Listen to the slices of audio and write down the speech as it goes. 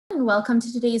and welcome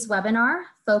to today's webinar,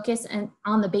 Focus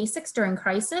on the Basics During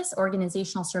Crisis,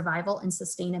 Organizational Survival and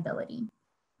Sustainability.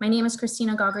 My name is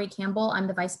Kristina Gawrgy Campbell. I'm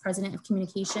the Vice President of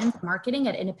Communications and Marketing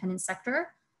at Independent Sector.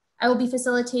 I will be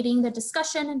facilitating the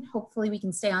discussion and hopefully we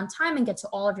can stay on time and get to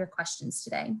all of your questions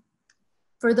today.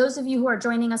 For those of you who are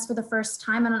joining us for the first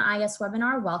time on an IS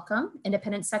webinar, welcome.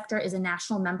 Independent Sector is a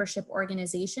national membership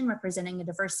organization representing a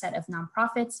diverse set of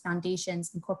nonprofits,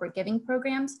 foundations, and corporate giving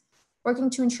programs,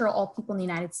 working to ensure all people in the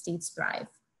United States thrive.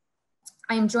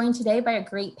 I am joined today by a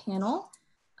great panel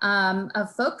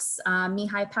of folks,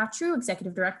 Mihai Patru,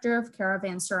 Executive Director of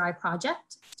Caravanserai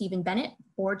Project, Stephen Bennett,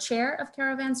 Board Chair of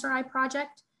Caravanserai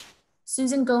Project,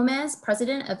 Susan Gomez,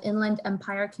 President of Inland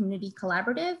Empire Community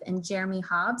Collaborative, and Jeremy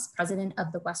Hobbs, President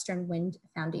of the Western Wind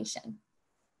Foundation.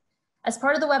 As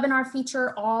part of the webinar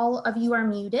feature, all of you are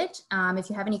muted. If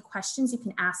you have any questions, you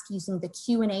can ask using the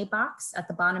Q&A box at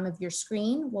the bottom of your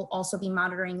screen. We'll also be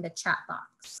monitoring the chat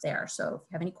box there. So if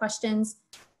you have any questions,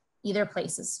 either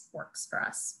place works for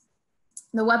us.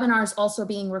 The webinar is also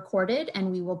being recorded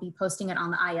and we will be posting it on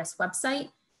the IS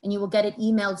website, and you will get it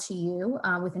emailed to you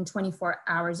within 24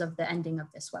 hours of the ending of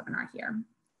this webinar here.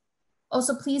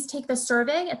 Also, please take the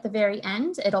survey at the very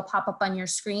end. It'll pop up on your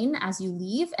screen as you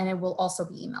leave, and it will also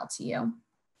be emailed to you.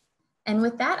 And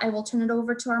with that, I will turn it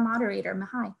over to our moderator,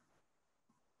 Mihai.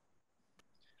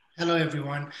 Hello,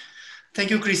 everyone. Thank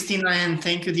you, Kristina, and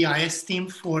thank you, the IS team,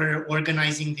 for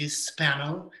organizing this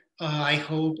panel. I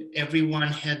hope everyone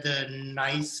had a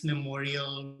nice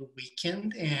Memorial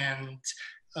weekend and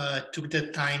took the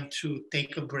time to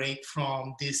take a break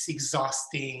from this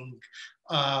exhausting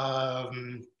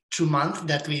 2 months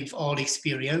that we've all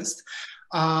experienced.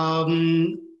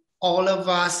 All of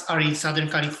us are in Southern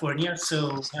California,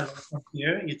 so hello from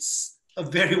here. It's a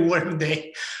very warm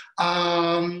day.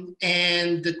 And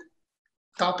the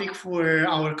topic for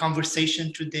our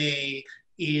conversation today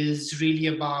is really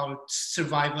about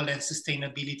survival and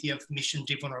sustainability of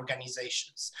mission-driven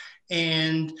organizations.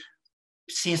 And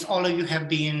since all of you have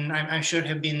been, I'm sure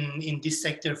have been in this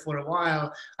sector for a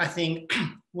while, I think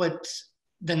what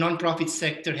the nonprofit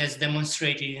sector has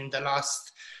demonstrated in the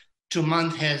last 2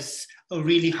 months has a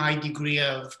really high degree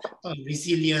of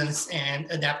resilience and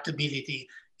adaptability.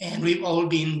 And we've all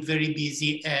been very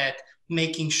busy at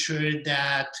making sure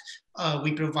that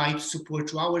we provide support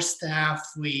to our staff,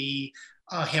 we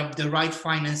have the right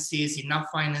finances, enough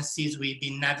finances, we've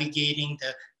been navigating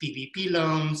the PPP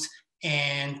loans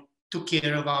and took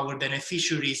care of our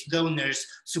beneficiaries, donors,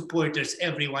 supporters,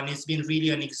 everyone. It's been really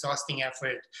an exhausting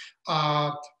effort.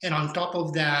 And on top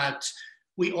of that,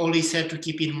 we always had to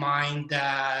keep in mind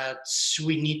that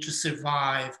we need to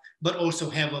survive, but also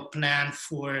have a plan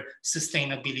for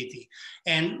sustainability.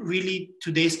 And really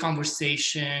today's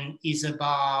conversation is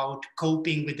about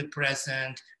coping with the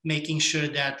present, making sure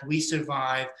that we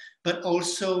survive, but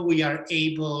also we are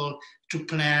able to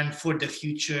plan for the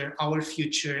future, our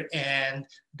future, and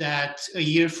that a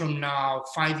year from now,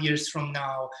 5 years from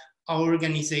now, our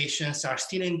organizations are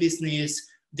still in business,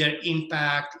 their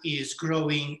impact is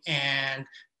growing, and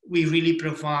we really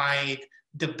provide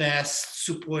the best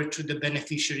support to the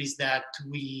beneficiaries that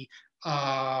we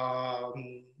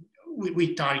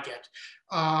target.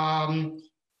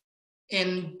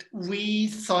 And we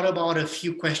thought about a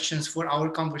few questions for our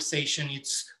conversation.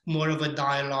 It's more of a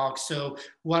dialogue. So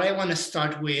what I want to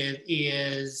start with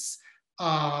is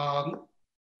a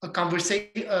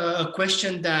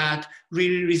question that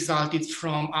really resulted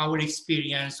from our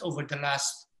experience over the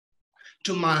last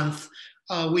 2 months.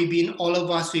 All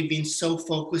of us, we've been so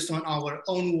focused on our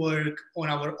own work, on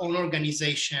our own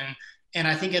organization. And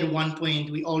I think at one point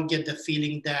we all get the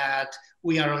feeling that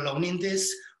we are alone in this.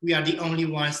 We are the only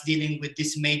ones dealing with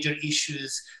these major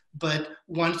issues. But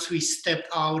once we stepped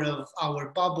out of our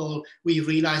bubble, we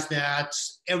realized that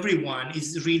everyone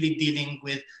is really dealing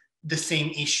with the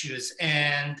same issues.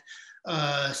 And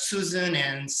Susan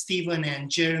and Stephen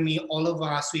and Jeremy, all of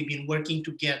us, we've been working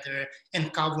together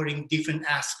and covering different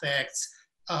aspects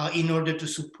in order to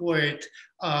support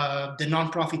the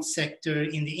nonprofit sector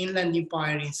in the Inland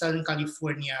Empire, in Southern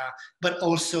California, but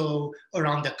also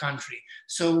around the country.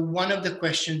 So one of the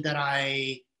questions that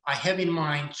I have in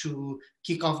mind to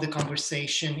kick off the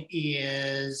conversation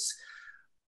is,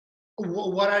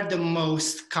 what are the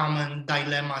most common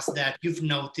dilemmas that you've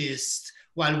noticed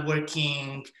while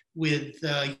working with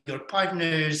your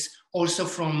partners, also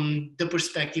from the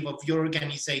perspective of your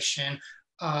organization,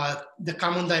 the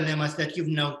common dilemmas that you've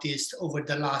noticed over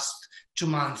the last 2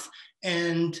 months?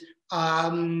 And I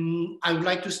would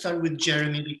like to start with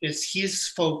Jeremy, because his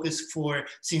focus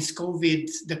since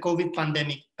the COVID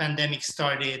pandemic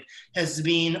started has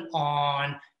been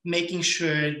on making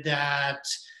sure that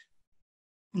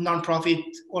nonprofit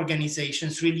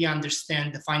organizations really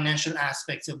understand the financial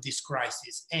aspects of this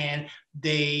crisis, and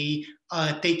they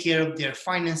take care of their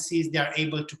finances. They are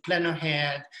able to plan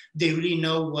ahead. They really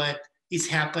know what is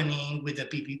happening with the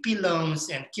PPP loans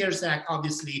and CARES Act.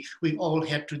 Obviously, we've all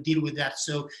had to deal with that.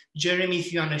 So Jeremy,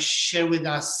 if you want to share with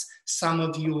us some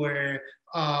of your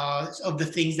of the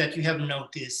things that you have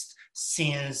noticed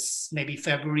since maybe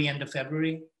February, end of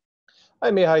February. Hi,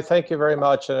 Mihai. Thank you very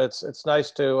much. And it's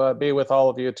nice to be with all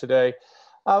of you today.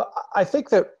 I think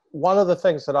that one of the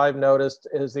things that I've noticed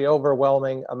is the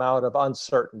overwhelming amount of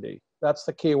uncertainty. That's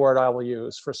the key word I will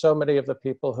use for so many of the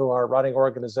people who are running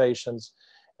organizations,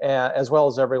 as well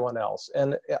as everyone else.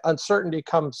 And uncertainty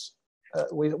comes,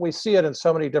 we see it in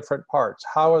so many different parts.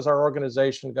 How is our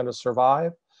organization going to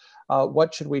survive?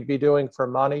 What should we be doing for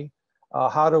money?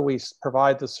 How do we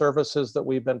provide the services that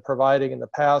we've been providing in the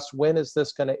past? When is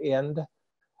this going to end?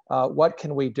 What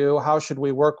can we do? How should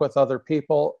we work with other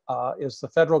people? Is the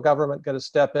federal government going to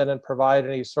step in and provide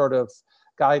any sort of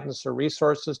guidance or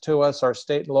resources to us? Are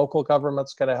state and local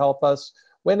governments going to help us?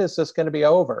 When is this going to be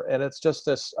over? And it's just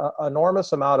this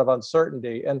enormous amount of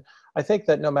uncertainty. And I think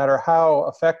that no matter how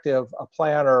effective a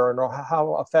planner or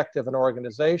how effective an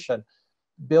organization,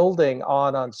 building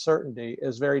on uncertainty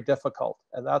is very difficult.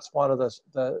 And that's one of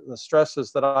the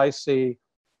stresses that I see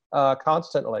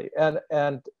constantly.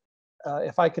 And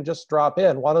if I can just drop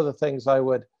in, one of the things I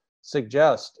would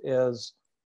suggest is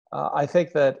I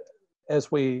think that as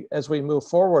we move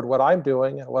forward, what I'm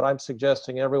doing, what I'm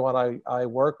suggesting everyone I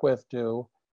work with do,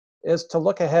 is to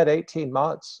look ahead 18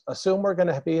 months. Assume we're going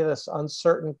to be in this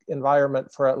uncertain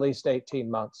environment for at least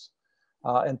 18 months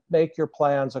and make your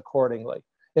plans accordingly.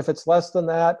 If it's less than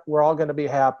that, we're all going to be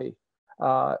happy.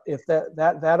 If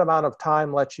that amount of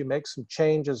time lets you make some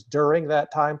changes during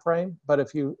that time frame, but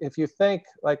if you think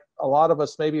like a lot of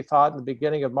us maybe thought in the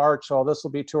beginning of March, oh, this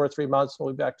will be 2 or 3 months,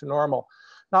 we'll be back to normal.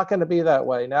 Not going to be that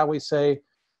way. Now we say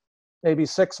maybe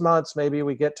 6 months, maybe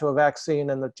we get to a vaccine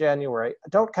in the January.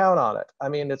 Don't count on it. I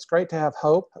mean, it's great to have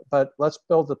hope, but let's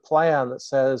build a plan that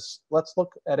says, let's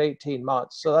look at 18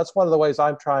 months. So that's one of the ways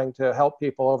I'm trying to help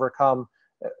people overcome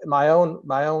my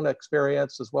own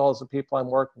experience, as well as the people I'm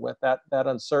working with, that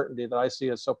uncertainty that I see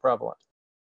is so prevalent.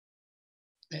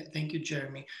 Thank you,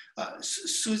 Jeremy.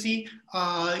 Susie,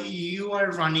 you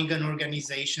are running an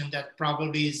organization that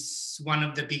probably is one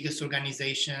of the biggest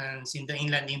organizations in the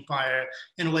Inland Empire.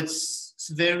 And what's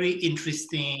very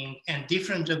interesting and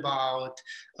different about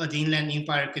the Inland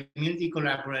Empire Community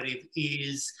Collaborative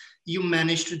is you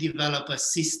managed to develop a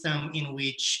system in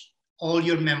which all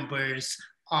your members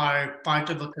are part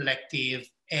of a collective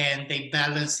and they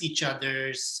balance each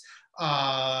other's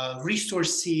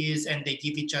resources and they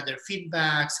give each other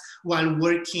feedbacks while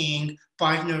working,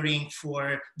 partnering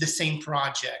for the same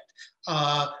project.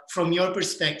 From your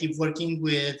perspective, working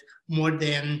with more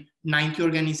than 90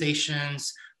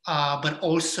 organizations, but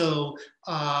also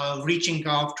reaching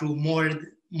out to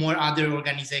more other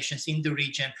organizations in the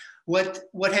region,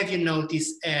 what have you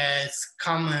noticed as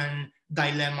common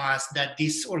dilemmas that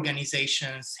these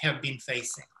organizations have been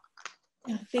facing?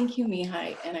 Yeah, thank you,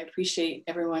 Mihai, and I appreciate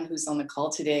everyone who's on the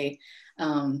call today,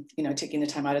 taking the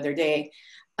time out of their day.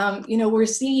 We're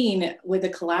seeing with the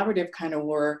collaborative kind of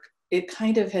work, it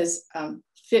kind of has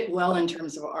fit well in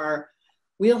terms of our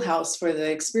wheelhouse for the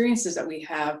experiences that we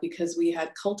have, because we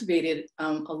had cultivated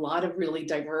a lot of really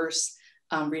diverse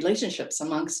relationships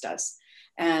amongst us.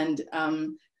 And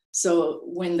so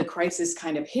when the crisis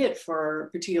kind of hit,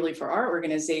 particularly for our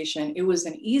organization, it was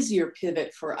an easier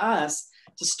pivot for us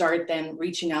to start then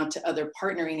reaching out to other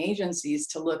partnering agencies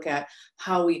to look at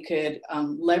how we could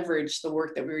leverage the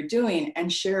work that we were doing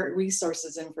and share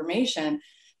resources, information,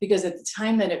 because at the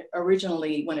time that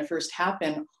when it first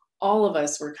happened, all of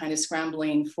us were kind of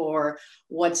scrambling for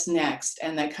what's next.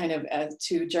 And that kind of,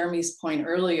 to Jeremy's point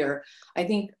earlier, I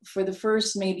think for the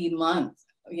first maybe month,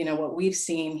 what we've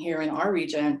seen here in our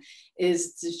region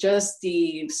is just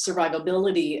the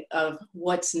survivability of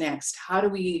what's next. How do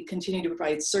we continue to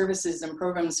provide services and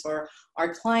programs for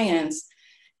our clients?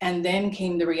 And then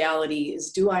came the reality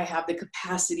is, do I have the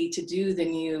capacity to do the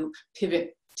new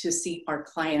pivot to see our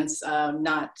clients,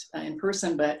 not in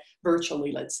person, but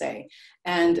virtually, let's say.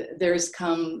 And there's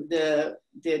come the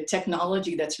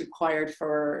technology that's required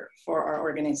for our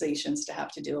organizations to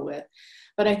have to deal with.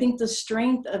 But I think the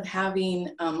strength of having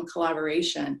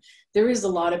collaboration, there is a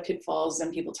lot of pitfalls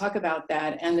and people talk about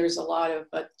that. And there's a lot of,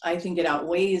 but I think it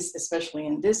outweighs, especially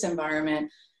in this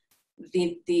environment,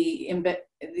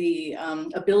 the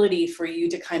ability for you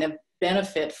to kind of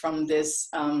benefit from this,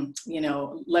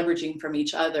 leveraging from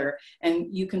each other. And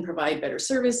you can provide better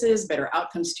services, better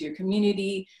outcomes to your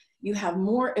community. You have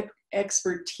more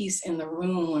expertise in the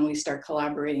room when we start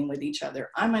collaborating with each other.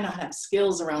 I might not have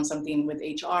skills around something with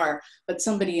HR, but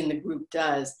somebody in the group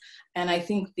does. And I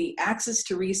think the access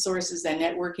to resources and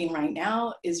networking right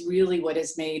now is really what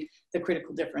has made the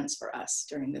critical difference for us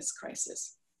during this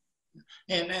crisis.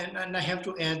 And I have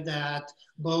to add that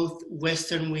both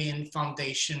Western Wind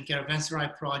Foundation,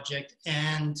 Caravanserai Project,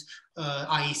 and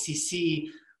IECC,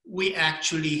 we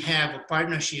actually have a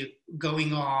partnership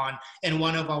going on. And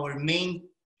one of our main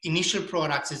initial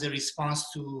products as a response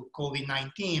to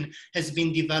COVID-19 has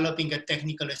been developing a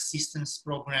technical assistance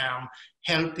program,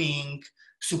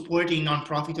 supporting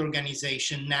nonprofit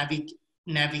organizations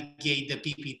navigate the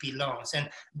PPP loans. And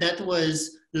that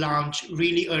was launched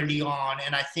really early on.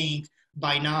 And I think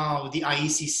by now the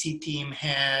IECC team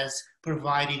has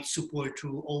provided support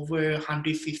to over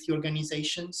 150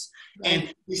 organizations. Right.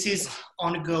 And this is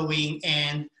ongoing.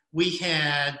 And we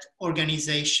had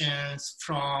organizations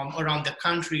from around the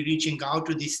country reaching out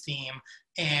to this team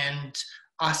and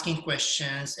asking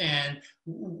questions. And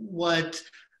what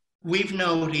we've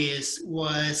noticed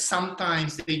was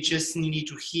sometimes they just needed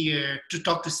to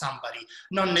talk to somebody,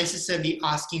 not necessarily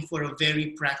asking for a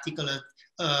very practical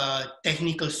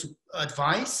technical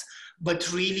advice,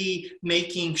 but really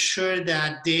making sure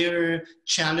that their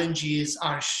challenges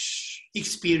are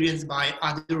experienced by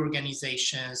other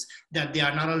organizations, that they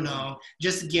are not alone,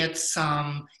 just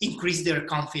increase their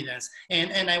confidence.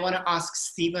 And I want to ask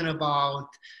Stephen about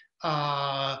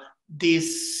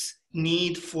this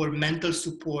need for mental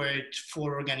support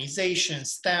for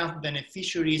organizations, staff,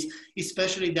 beneficiaries,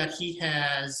 especially that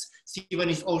Stephen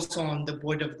is also on the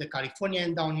board of the California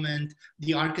Endowment,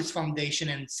 the Arcus Foundation,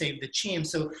 and Save the Chim.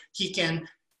 So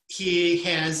he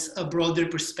has a broader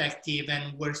perspective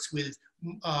and works with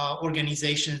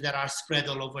organizations that are spread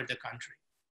all over the country.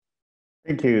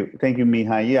 Thank you,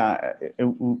 Mihai. Yeah,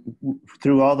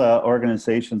 through all the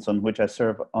organizations on which I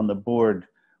serve on the board,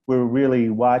 we're really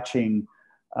watching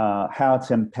how it's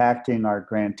impacting our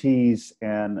grantees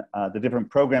and the different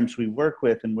programs we work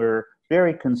with, and we're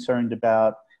very concerned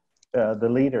about the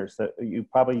leaders. You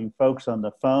folks on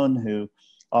the phone who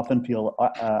often feel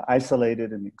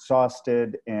isolated and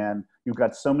exhausted, and you've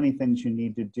got so many things you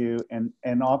need to do,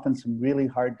 and often some really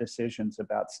hard decisions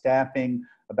about staffing,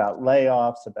 about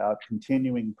layoffs, about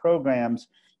continuing programs,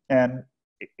 and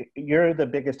you're the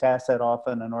biggest asset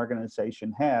often an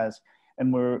organization has.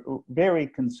 And we're very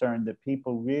concerned that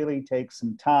people really take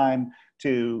some time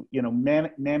to,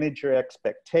 manage your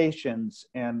expectations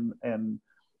and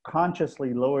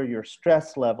consciously lower your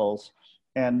stress levels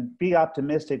and be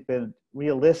optimistic, but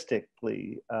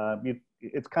realistically,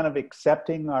 it's kind of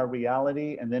accepting our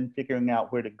reality and then figuring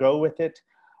out where to go with it.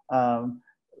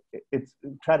 It's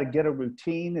try to get a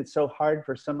routine. It's so hard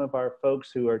for some of our folks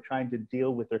who are trying to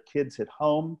deal with their kids at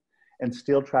home and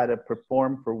still try to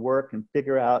perform for work and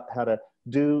figure out how to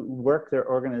work their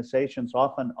organizations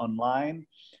often online.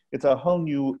 It's a whole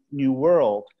new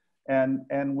world.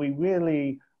 And we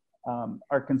really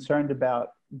are concerned about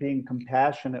being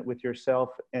compassionate with yourself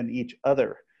and each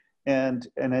other. And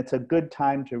it's a good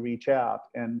time to reach out.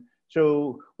 And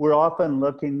so we're often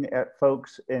looking at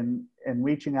folks and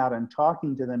reaching out and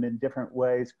talking to them in different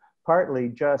ways, partly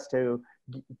just to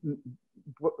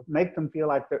make them feel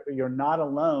like you're not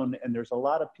alone and there's a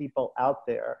lot of people out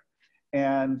there.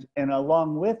 And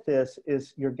along with this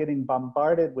is you're getting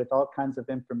bombarded with all kinds of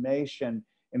information,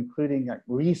 including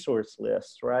resource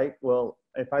lists, right? Well,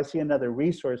 if I see another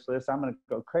resource list, I'm going to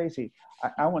go crazy.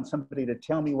 I want somebody to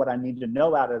tell me what I need to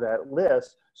know out of that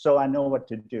list so I know what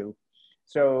to do.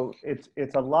 So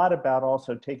it's a lot about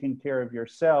also taking care of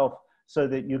yourself so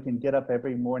that you can get up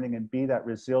every morning and be that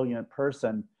resilient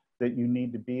person that you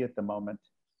need to be at the moment.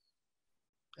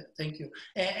 Thank you.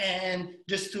 And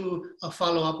just to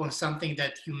follow up on something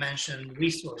that you mentioned,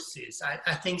 resources.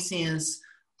 I think since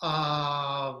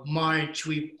March,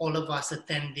 all of us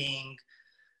attending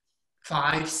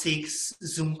 5-6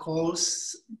 Zoom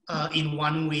calls in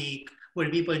 1 week where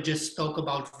people just talk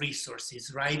about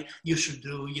resources, right? You should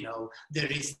do, there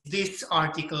is this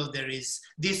article, there is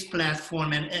this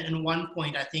platform. And at one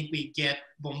point, I think we get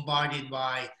bombarded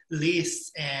by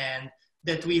lists and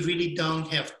that we really don't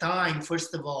have time,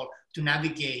 first of all, to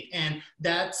navigate. And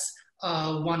that's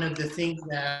one of the things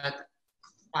that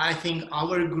I think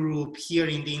our group here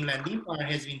in the Inland Empire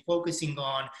has been focusing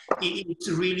on. It's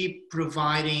really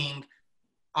providing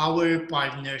our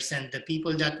partners and the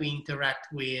people that we interact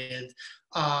with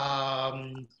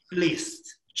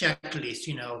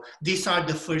checklists. These are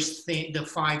the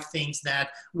 5 things that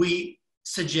we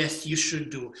suggest you should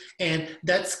do. And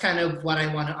that's kind of what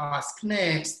I want to ask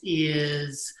next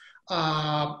is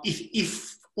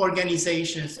if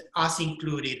organizations, us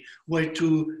included, were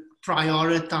to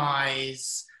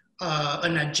prioritize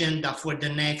an agenda for the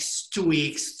next 2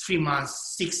 weeks, 3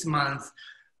 months, 6 months,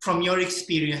 from your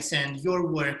experience and your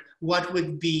work, what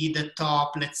would be the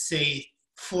top, let's say,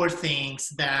 4 things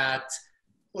that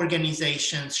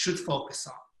organizations should focus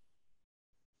on?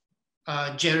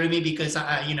 Jeremy, because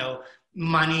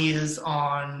money is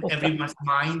on everyone's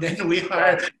mind, and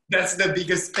that's the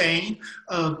biggest pain.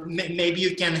 Maybe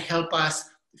you can help us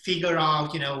figure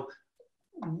out,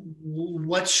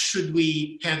 what should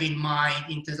we have in mind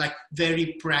into like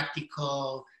very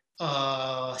practical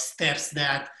steps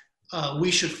that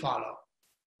we should follow.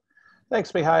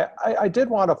 Thanks, Mihai. I did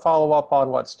want to follow up on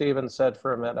what Stephen said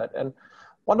for a minute. And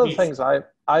one of the things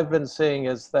I've been seeing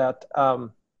is that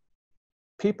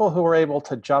people who were able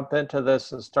to jump into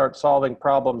this and start solving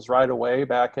problems right away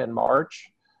back in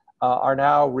March are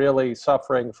now really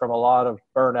suffering from a lot of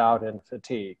burnout and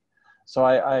fatigue. So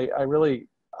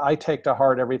I take to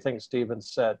heart everything Stephen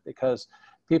said, because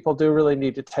people do really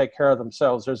need to take care of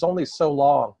themselves. There's only so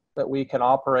long that we can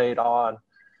operate on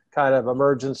kind of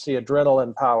emergency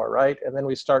adrenaline power, right? And then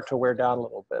we start to wear down a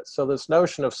little bit. So this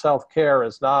notion of self-care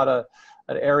is not an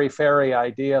airy-fairy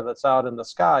idea that's out in the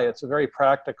sky. It's a very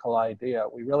practical idea.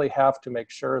 We really have to make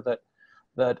sure that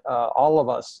all of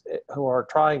us who are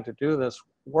trying to do this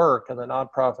work in the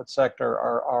nonprofit sector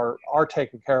are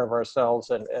taking care of ourselves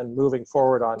and moving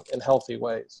forward in healthy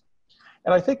ways.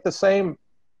 And I think the same,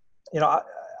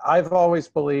 I've always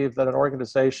believed that an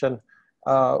organization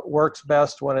works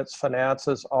best when its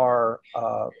finances are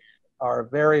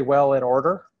very well in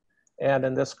order. And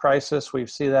in this crisis, we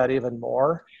see that even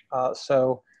more.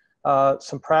 So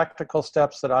some practical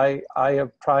steps that I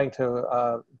am trying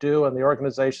to do in the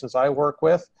organizations I work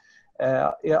with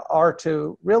are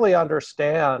to really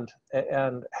understand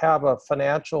and have a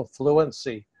financial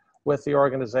fluency with the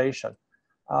organization.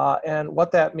 And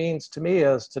what that means to me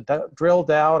is to drill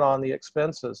down on the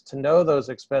expenses, to know those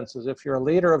expenses. If you're a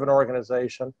leader of an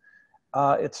organization,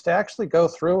 it's to actually go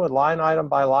through and line item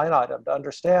by line item to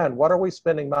understand, what are we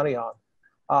spending money on?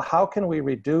 How can we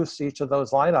reduce each of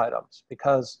those line items?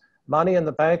 Because money in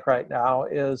the bank right now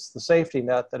is the safety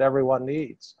net that everyone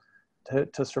needs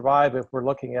to survive if we're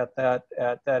looking at that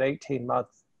 18-month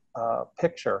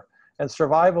picture. And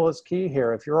survival is key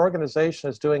here. If your organization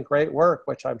is doing great work,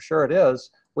 which I'm sure it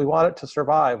is, we want it to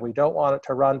survive. We don't want it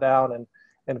to run down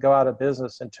and go out of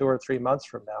business in 2 or 3 months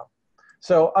from now.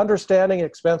 So understanding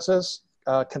expenses,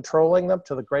 controlling them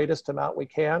to the greatest amount we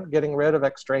can, getting rid of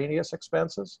extraneous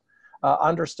expenses,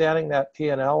 understanding that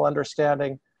P&L,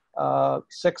 understanding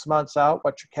 6 months out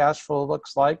what your cash flow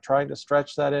looks like, trying to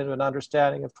stretch that into an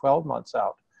understanding of 12 months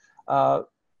out.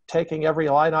 Taking every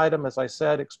line item, as I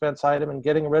said, expense item, and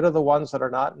getting rid of the ones that are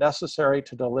not necessary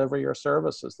to deliver your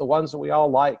services, the ones that we all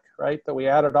like, right? That we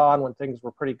added on when things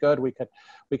were pretty good. We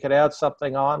could add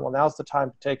something on. Well, now's the time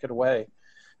to take it away.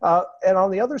 And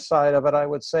on the other side of it, I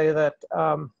would say that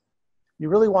you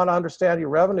really want to understand your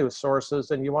revenue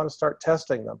sources, and you want to start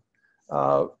testing them.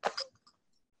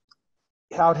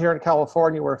 Out here in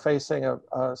California, we're facing a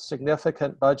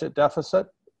significant budget deficit.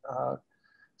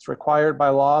 It's required by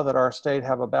law that our state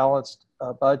have a balanced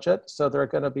budget, so there are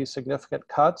going to be significant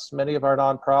cuts. Many of our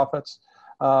nonprofits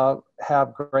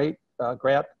have great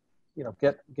grant,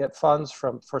 get funds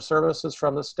for services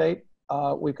from the state.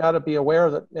 We've got to be aware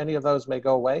that many of those may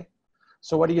go away.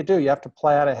 So what do? You have to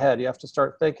plan ahead. You have to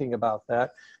start thinking about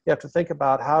that. You have to think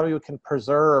about how you can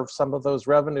preserve some of those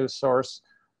revenue source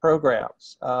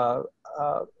programs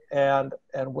and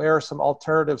where some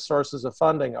alternative sources of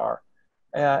funding are.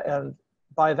 And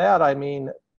by that, I mean,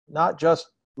 not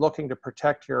just looking to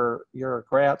protect your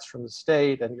grants from the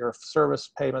state and your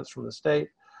service payments from the state,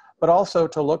 but also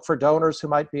to look for donors who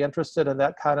might be interested in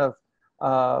that kind of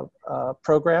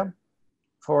program,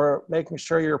 for making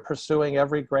sure you're pursuing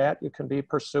every grant you can be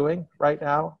pursuing right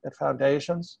now at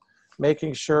foundations,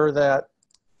 making sure that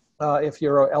if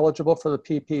you're eligible for the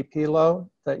PPP loan,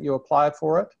 that you apply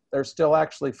for it. There's still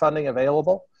actually funding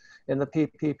available in the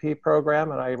PPP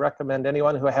program, and I recommend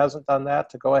anyone who hasn't done that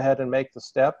to go ahead and make the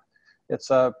step. It's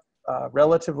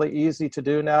relatively easy to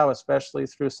do now, especially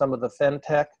through some of the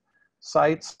FinTech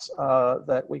sites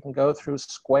that we can go through,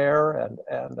 Square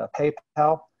and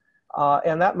PayPal.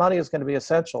 And that money is going to be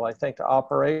essential, I think, to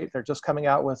operate. They're just coming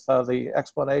out with the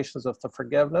explanations of the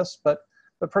forgiveness, but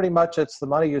pretty much it's the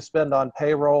money you spend on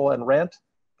payroll and rent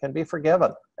can be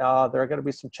forgiven. There are going to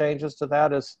be some changes to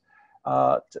that, as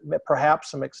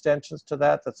perhaps some extensions to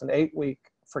that. That's an 8-week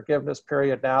forgiveness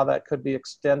period now that could be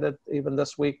extended. Even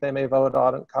this week, they may vote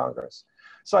on it in Congress.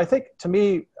 So I think, to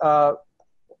me,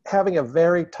 having a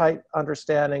very tight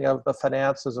understanding of the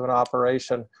finances of an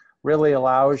operation really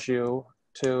allows you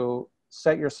to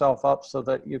set yourself up so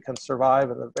that you can survive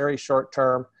in the very short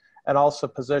term and also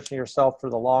position yourself for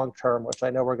the long term, which I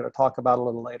know we're going to talk about a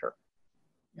little later.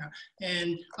 Yeah,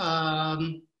 and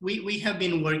we have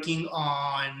been working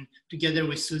on, together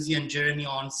with Susie and Jeremy,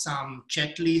 on some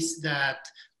checklists that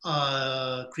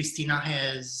Kristina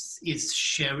is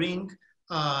sharing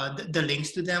the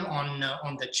links to them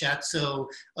on the chat. So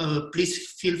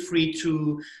please feel free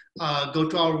to go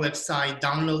to our website,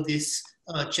 download this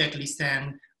checklist,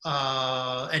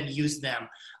 and use them.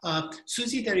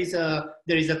 Susie, there is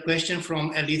a question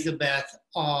from Elizabeth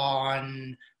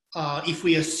on if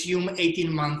we assume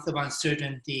 18 months of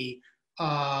uncertainty,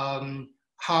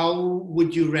 how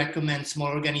would you recommend small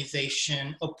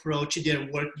organization approach their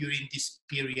work during this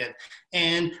period?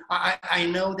 And I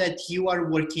know that you are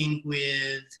working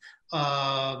with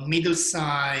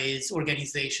middle-sized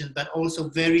organizations, but also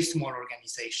very small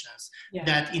organizations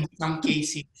that in some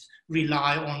cases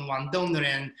rely on one donor,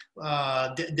 and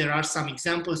there are some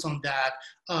examples on that.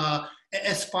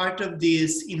 As part of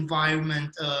this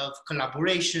environment of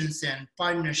collaborations and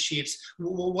partnerships,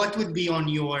 what would be on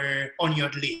your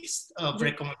list of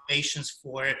recommendations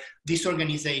for these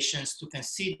organizations to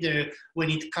consider when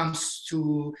it comes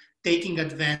to taking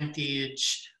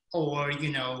advantage or,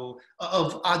 you know,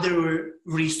 of other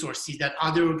resources that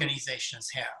other organizations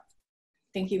have?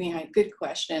 Thank you, Mihai. Good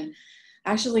question.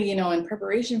 Actually, you know, in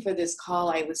preparation for this call,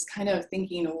 I was kind of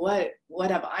thinking, what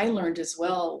have I learned as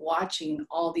well, watching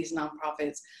all these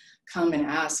nonprofits come and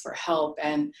ask for help,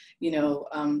 and, you know,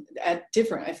 at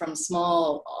different, from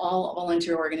small, all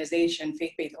volunteer organization,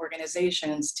 faith-based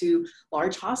organizations, to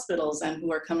large hospitals, and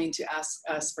who are coming to ask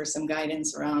us for some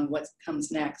guidance around what comes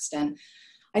next. And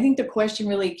I think the question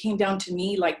really came down to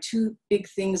me, like two big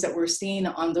things that we're seeing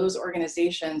on those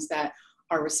organizations that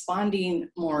are responding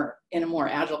in a more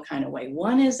agile kind of way.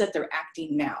 One is that they're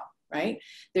acting now, right?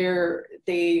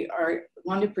 They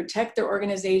want to protect their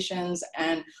organizations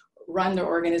and run their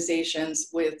organizations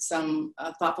with some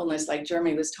thoughtfulness, like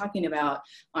Jeremy was talking about,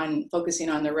 on focusing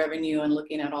on the revenue and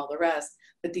looking at all the rest.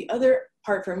 But the other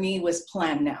part for me was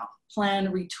plan now.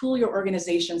 Plan, retool your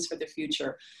organizations for the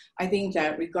future. I think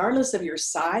that regardless of your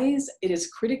size, it is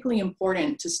critically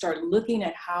important to start looking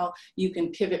at how you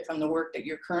can pivot from the work that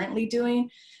you're currently doing,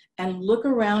 and look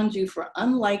around you for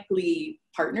unlikely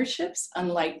partnerships,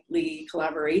 unlikely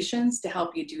collaborations to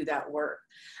help you do that work.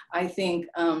 I think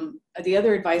the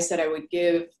other advice that I would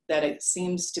give, that it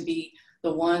seems to be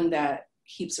the one that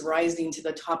keeps rising to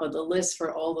the top of the list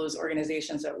for all those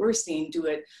organizations that we're seeing do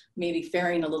it maybe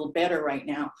faring a little better right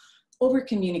now: over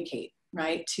communicate,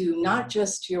 right? To not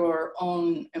just your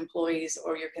own employees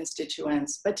or your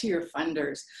constituents, but to your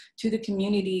funders, to the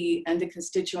community and the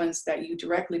constituents that you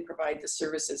directly provide the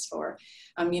services for.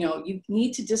 You know, you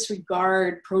need to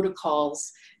disregard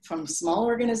protocols from a small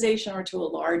organization or to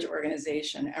a large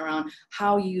organization around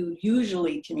how you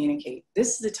usually communicate.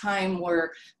 This is a time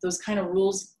where those kind of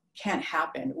rules can't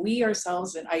happen. We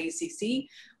ourselves at IECC,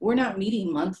 we're not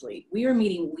meeting monthly. We are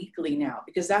meeting weekly now,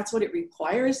 because that's what it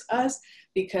requires us,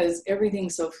 because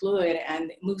everything's so fluid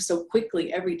and moves so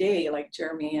quickly every day, like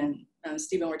Jeremy and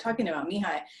Stephen were talking about,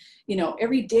 Mihai. You know,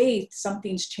 every day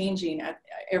something's changing at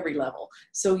every level.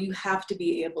 So you have to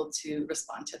be able to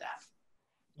respond to that.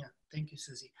 Yeah, thank you,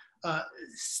 Susie.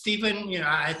 Stephen, you know,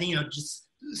 I think, you know, just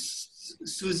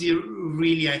Susie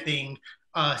really, I think,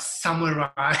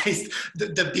 summarized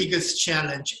the biggest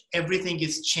challenge. Everything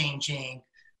is changing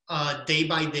day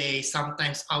by day,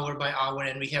 sometimes hour by hour,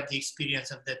 and we have the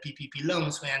experience of the PPP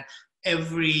loans when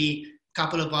every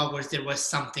couple of hours there was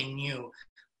something new.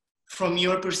 From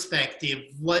your perspective,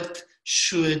 what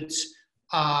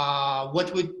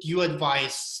would you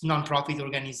advise nonprofit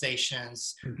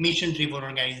organizations, mission-driven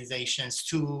organizations,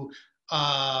 to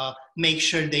make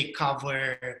sure they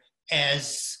cover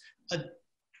as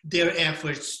their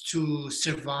efforts to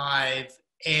survive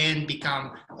and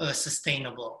become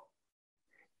sustainable?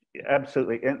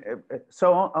 Absolutely. And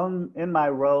so in my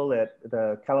role at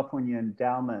the California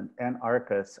Endowment and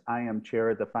ARCUS, I am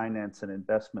chair of the Finance and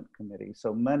Investment Committee.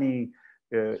 So money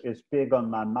is big on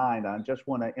my mind. I just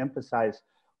want to emphasize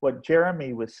what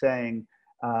Jeremy was saying.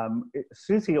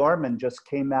 Susie Orman just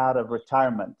came out of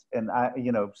retirement, and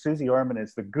Susie Orman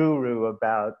is the guru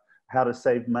about how to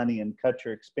save money and cut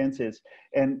your expenses.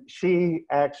 And she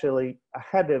actually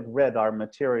had to have read our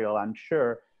material, I'm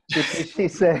sure, because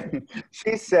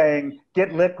she's saying,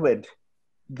 get liquid,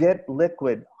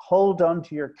 hold on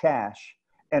to your cash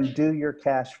and do your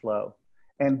cash flow,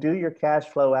 and do your cash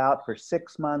flow out for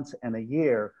 6 months and a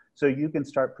year so you can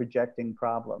start projecting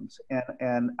problems.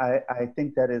 And I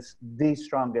think that is the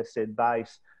strongest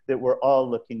advice that we're all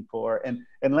looking for. And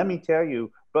let me tell you,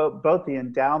 both the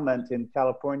endowment in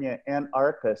California and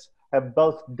ARCUS have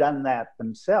both done that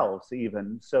themselves,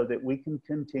 even, so that we can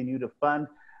continue to fund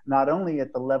not only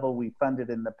at the level we funded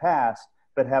in the past,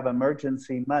 but have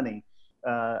emergency money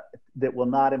that will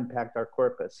not impact our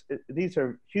corpus. These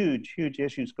are huge, huge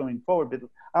issues going forward, but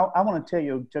I want to tell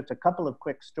you just a couple of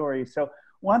quick stories. So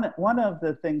one of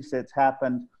the things that's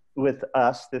happened with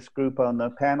us, this group on the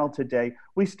panel today,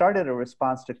 we started a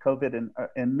response to COVID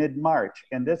in mid-March,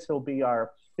 and this will be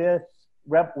our 5th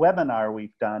webinar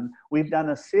we've done. We've done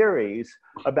a series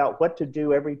about what to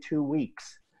do every 2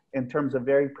 weeks in terms of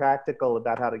very practical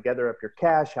about how to gather up your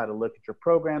cash, how to look at your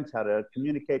programs, how to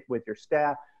communicate with your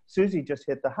staff. Susie just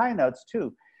hit the high notes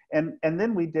too. And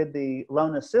then we did the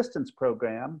loan assistance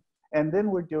program, and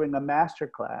then we're doing a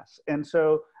masterclass. And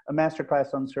so a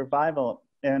masterclass on survival.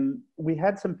 And we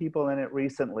had some people in it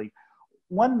recently.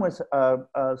 One was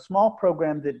a small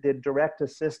program that did direct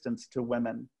assistance to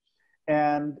women.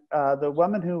 And the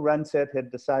woman who runs it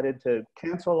had decided to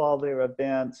cancel all their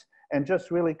events and just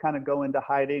really kind of go into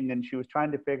hiding. And she was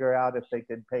trying to figure out if they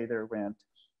could pay their rent.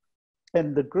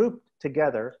 And the group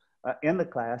together in the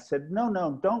class said,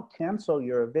 no, don't cancel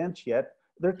your events yet.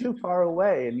 They're too far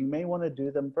away and you may want to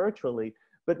do them virtually,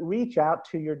 but reach out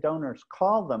to your donors,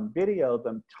 call them, video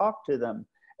them, talk to them,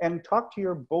 and talk to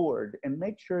your board and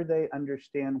make sure they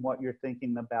understand what you're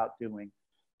thinking about doing.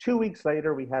 2 weeks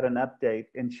later, we had an update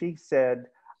and she said,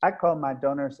 I called my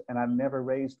donors and I've never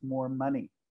raised more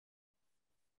money.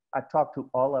 I talked to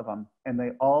all of them and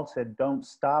they all said, don't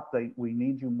stop, we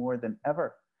need you more than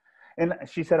ever. And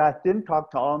she said, I didn't talk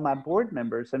to all my board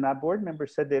members, and my board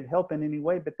members said they'd help in any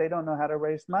way, but they don't know how to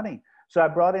raise money. So I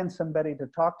brought in somebody to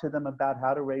talk to them about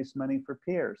how to raise money for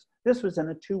peers. This was in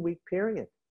a 2-week period.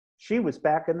 She was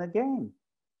back in the game.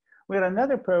 We had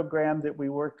another program that we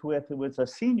worked with. It was a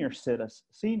senior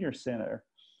center,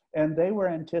 and they were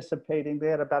anticipating, they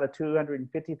had about a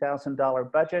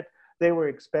 $250,000 budget. They were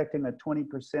expecting a 20%,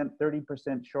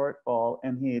 30% shortfall,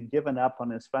 and he had given up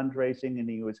on his fundraising, and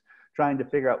he was trying to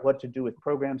figure out what to do with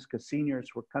programs because seniors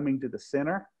were coming to the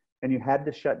center and you had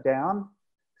to shut down.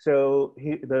 So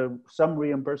some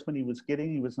reimbursement he was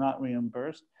getting, he was not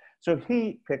reimbursed. So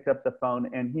he picked up the phone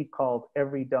and he called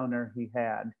every donor he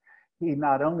had. He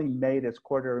not only made his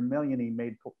 $250,000, he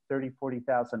made 30,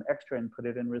 40,000 extra and put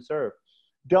it in reserve.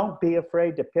 Don't be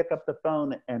afraid to pick up the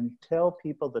phone and tell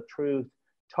people the truth.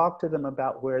 Talk to them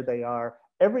about where they are.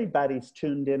 Everybody's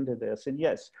tuned into this. And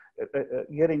yes,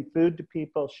 getting food to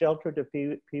people, shelter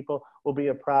to people will be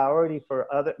a priority for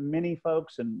many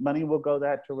folks, and money will go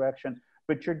that direction.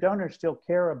 But your donors still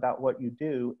care about what you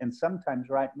do. And sometimes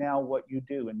right now, what you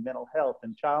do in mental health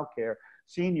and childcare,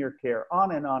 senior care,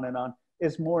 on and on and on,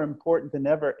 is more important than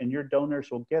ever, and your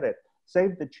donors will get it.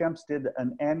 Save the Chimps did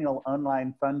an annual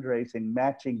online fundraising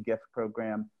matching gift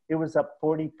program. It was up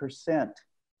 40%.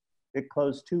 It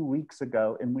closed 2 weeks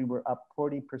ago and we were up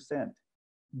 40%.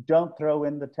 Don't throw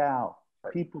in the towel.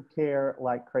 People care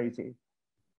like crazy.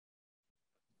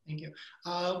 Thank you.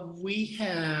 We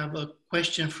have a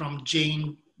question from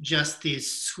Jane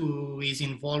Justice, who is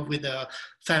involved with the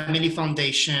Family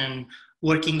Foundation,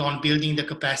 working on building the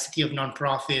capacity of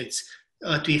nonprofits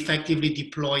to effectively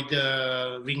deploy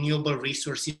the renewable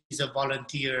resources of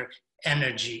volunteer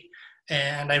energy.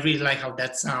 And I really like how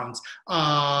that sounds.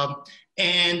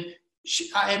 And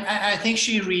I think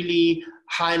she really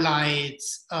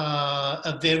highlights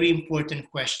a very important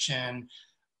question: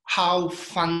 how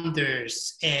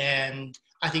funders, and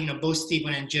I think both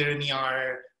Stephen and Jeremy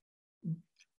are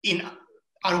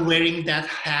wearing that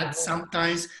hat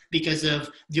sometimes because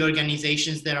of the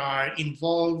organizations that are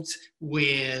involved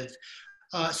with.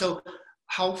 So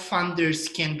how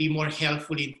funders can be more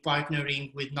helpful in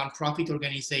partnering with nonprofit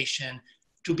organizations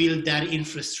to build that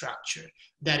infrastructure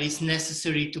that is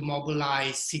necessary to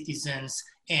mobilize citizens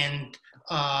and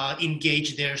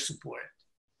engage their support.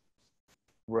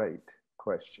 Great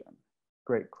question.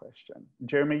 Great question.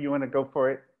 Jeremy, you want to go for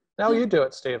it? No, you do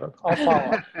it, Stephen. I'll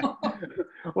follow.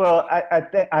 Well, I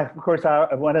think, of course,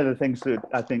 one of the things that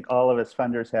I think all of us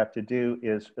funders have to do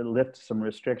is lift some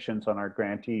restrictions on our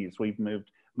grantees. We've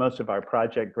moved most of our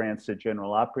project grants to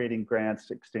general operating grants,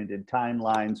 extended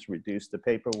timelines, reduced the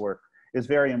paperwork is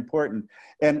very important.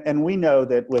 And we know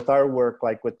that with our work,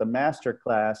 like with the master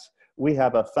class, we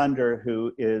have a funder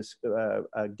who is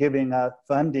giving us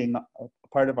funding.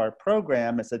 Part of our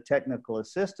program is a technical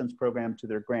assistance program to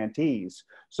their grantees.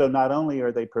 So not only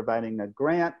are they providing a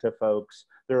grant to folks,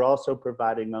 they're also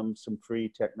providing them some free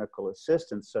technical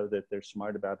assistance so that they're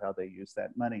smart about how they use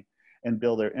that money. and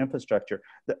build their infrastructure.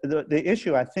 The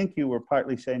issue I think you were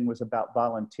partly saying was about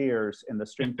volunteers and the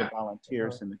strength of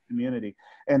volunteers in the community.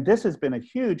 And this has been a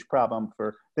huge problem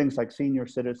for things like senior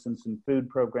citizens and food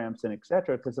programs and et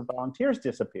cetera, because the volunteers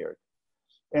disappeared.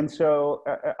 And so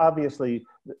obviously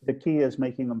the key is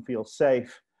making them feel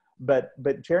safe. But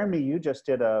Jeremy, you just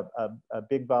did a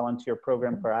big volunteer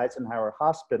program for Eisenhower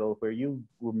Hospital where you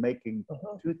were making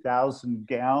 2,000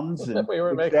 gowns and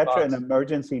et cetera, on an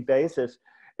emergency basis.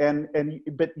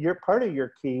 But part of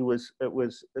your key was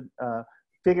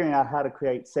figuring out how to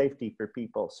create safety for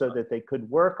people so that they could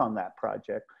work on that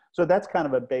project. So that's kind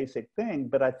of a basic thing.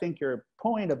 But I think your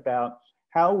point about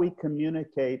how we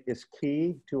communicate is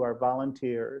key to our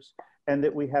volunteers, and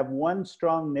that we have one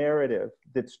strong narrative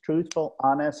that's truthful,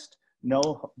 honest,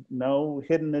 no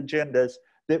hidden agendas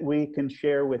that we can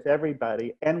share with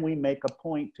everybody. And we make a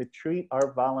point to treat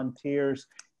our volunteers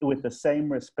with the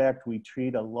same respect we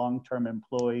treat a long-term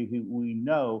employee who we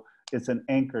know is an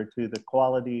anchor to the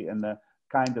quality and the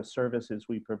kind of services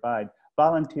we provide.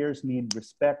 Volunteers need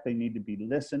respect, they need to be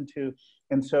listened to.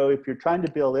 And so if you're trying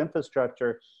to build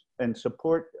infrastructure and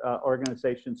support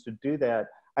organizations to do that,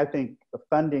 I think the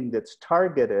funding that's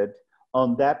targeted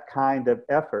on that kind of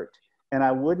effort, and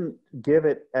I wouldn't give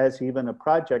it as even a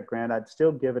project grant, I'd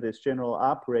still give it as general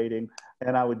operating,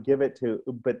 and I would give it to,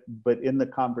 but in the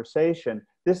conversation,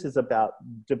 this is about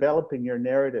developing your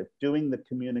narrative, doing the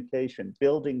communication,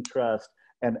 building trust,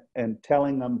 and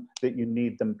telling them that you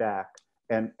need them back,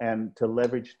 and to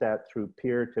leverage that through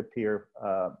peer-to-peer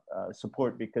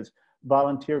support, because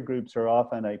volunteer groups are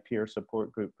often a peer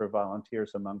support group for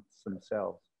volunteers amongst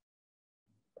themselves.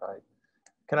 Right.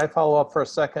 Can I follow up for a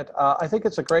second? I think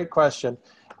it's a great question.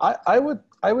 I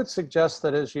would suggest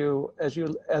that as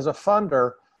a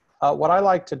funder, what I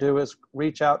like to do is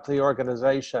reach out to the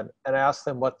organization and ask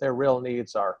them what their real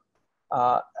needs are.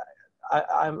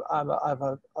 I'm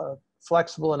a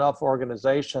flexible enough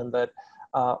organization that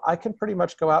I can pretty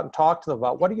much go out and talk to them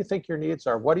about, what do you think your needs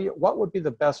are? What would be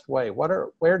the best way?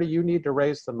 Where do you need to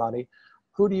raise the money?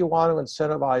 Who do you want to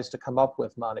incentivize to come up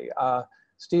with money?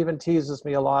 Stephen teases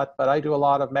me a lot, but I do a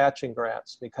lot of matching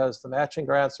grants, because the matching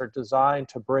grants are designed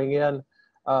to bring in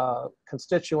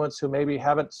constituents who maybe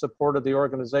haven't supported the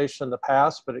organization in the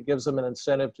past, but it gives them an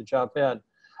incentive to jump in.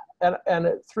 And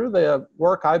through the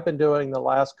work I've been doing the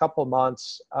last couple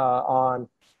months on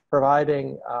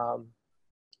providing,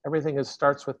 everything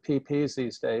starts with PPs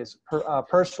these days,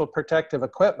 personal protective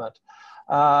equipment.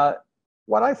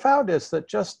 What I found is that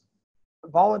just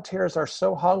volunteers are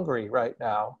so hungry right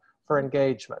now for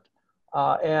engagement.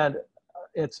 And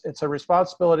it's a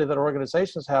responsibility that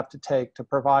organizations have to take to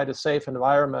provide a safe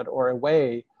environment or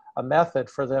a method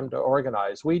for them to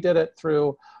organize. We did it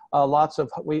through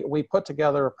we put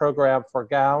together a program for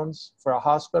gowns for a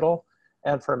hospital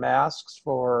and for masks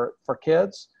for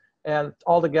kids. And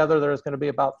altogether, there's going to be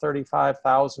about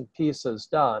 35,000 pieces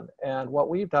done. And what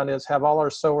we've done is have all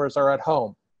our sewers are at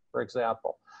home, for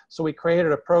example. So we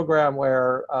created a program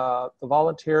where the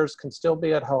volunteers can still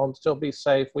be at home, still be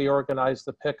safe. We organize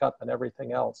the pickup and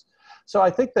everything else. So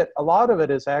I think that a lot of it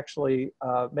is actually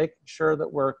making sure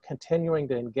that we're continuing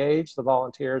to engage the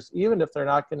volunteers, even if they're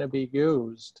not going to be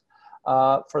used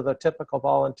for the typical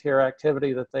volunteer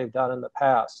activity that they've done in the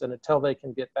past. And until they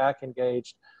can get back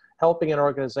engaged, helping an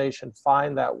organization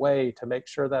find that way to make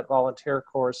sure that volunteer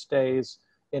corps stays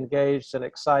engaged and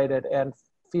excited and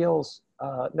feels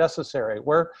necessary.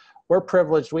 We're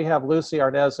privileged. We have Lucy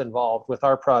Arnez involved with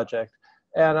our project,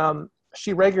 and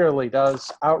she regularly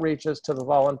does outreaches to the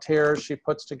volunteers. She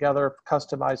puts together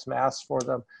customized masks for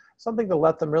them, something to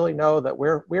let them really know that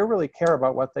we really care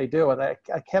about what they do. And I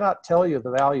cannot tell you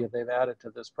the value they've added to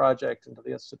this project and to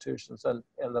the institutions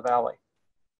in the Valley.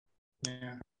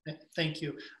 Yeah. Thank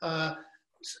you.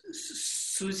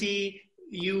 Susie,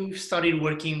 you started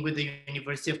working with the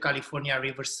University of California,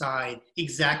 Riverside,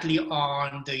 exactly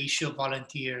on the issue of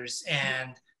volunteers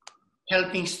and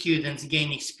helping students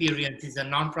gain experience in the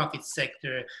nonprofit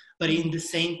sector, but in the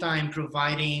same time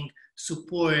providing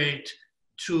support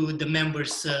to the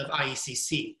members of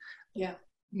IECC. Yeah.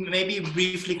 Maybe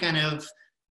briefly kind of,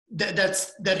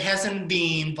 that hasn't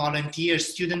been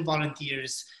student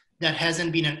volunteers, that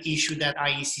hasn't been an issue that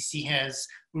IECC has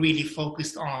really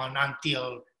focused on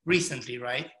until recently,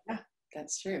 right? Yeah,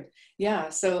 that's true. Yeah,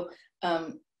 so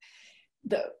and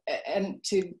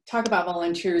to talk about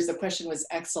volunteers, the question was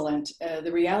excellent.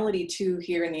 The reality too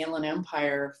here in the Inland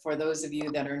Empire, for those of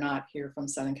you that are not here from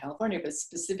Southern California, but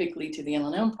specifically to the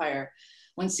Inland Empire,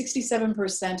 when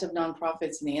 67% of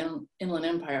nonprofits in the Inland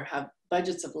Empire have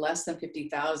budgets of less than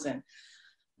 $50,000,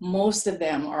 most of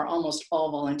them are almost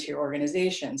all volunteer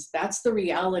organizations. That's the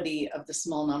reality of the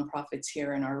small nonprofits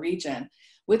here in our region.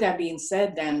 With that being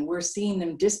said, then we're seeing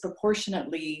them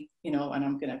disproportionately, you know, and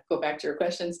I'm going to go back to your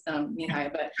questions,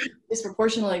 Mihai, but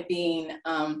disproportionately being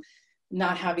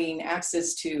not having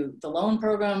access to the loan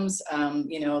programs.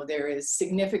 You know, there is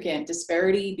significant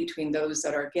disparity between those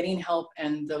that are getting help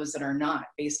and those that are not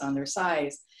based on their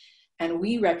size. And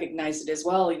we recognize it as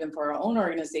well, even for our own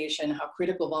organization, how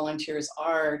critical volunteers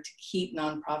are to keep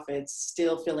nonprofits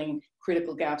still filling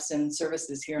critical gaps in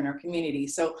services here in our community.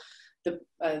 So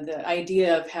the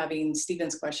idea of having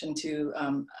Stephen's question to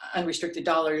unrestricted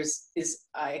dollars is,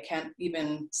 I can't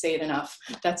even say it enough.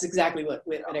 That's exactly what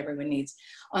everyone needs.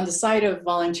 On the side of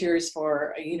volunteers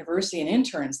for a university and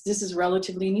interns, this is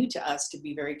relatively new to us, to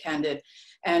be very candid.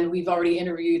 And we've already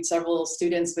interviewed several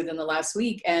students within the last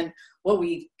week. And what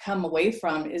we've come away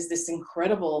from is this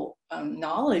incredible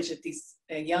knowledge that these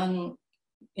young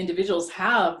individuals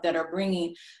have that are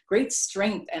bringing great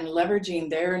strength and leveraging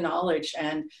their knowledge.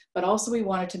 But also we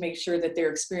wanted to make sure that their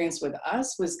experience with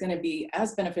us was going to be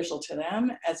as beneficial to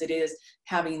them as it is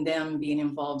having them being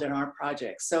involved in our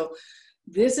projects. So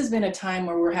this has been a time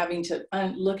where we're having to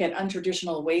look at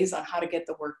untraditional ways on how to get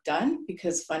the work done,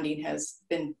 because funding has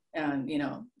been you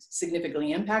know,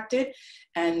 significantly impacted,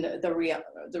 and the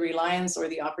reliance or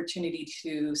the opportunity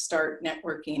to start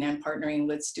networking and partnering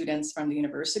with students from the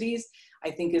universities, I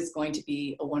think is going to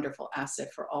be a wonderful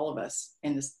asset for all of us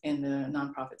in the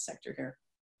nonprofit sector here.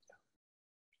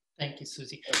 Thank you,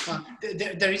 Susie.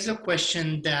 There is a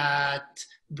question that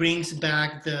brings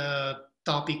back the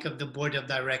topic of the board of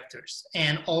directors,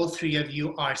 and all three of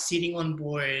you are sitting on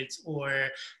boards or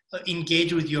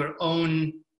engaged with your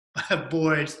own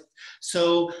boards.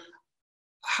 So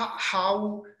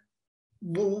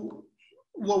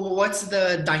what's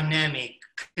the dynamic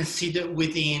considered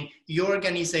within your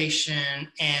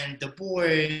organization and the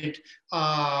board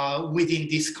within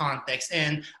this context?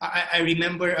 And I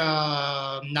remember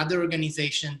another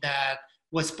organization that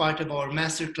was part of our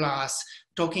masterclass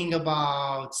talking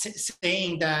about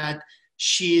saying that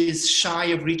she is shy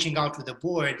of reaching out to the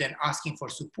board and asking for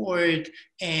support.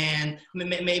 And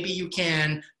maybe you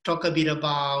can talk a bit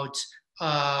about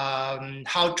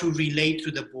how to relate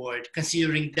to the board,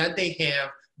 considering that they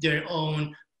have their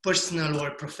own personal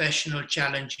or professional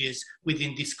challenges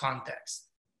within this context.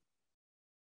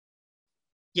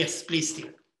 Yes, please,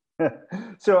 Steve.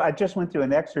 So I just went through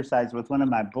an exercise with one of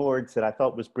my boards that I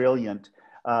thought was brilliant,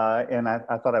 and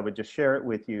I thought I would just share it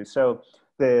with you. So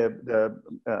the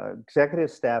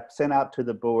executive staff sent out to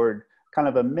the board kind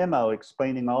of a memo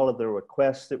explaining all of the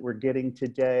requests that we're getting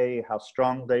today, how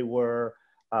strong they were,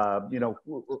 you know,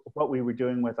 what we were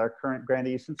doing with our current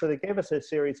grantees. And so they gave us a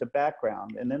series of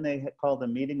background, and then they called a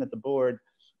meeting of the board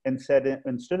and said,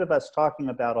 instead of us talking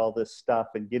about all this stuff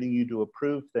and getting you to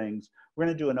approve things, we're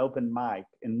going to do an open mic,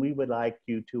 and we would like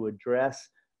you to address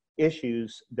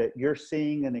issues that you're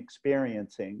seeing and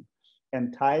experiencing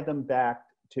and tie them back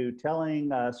to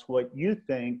telling us what you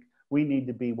think we need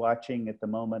to be watching at the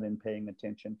moment and paying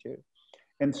attention to.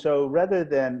 And so rather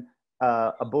than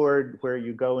a board where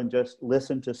you go and just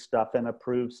listen to stuff and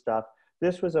approve stuff,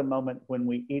 this was a moment when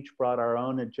we each brought our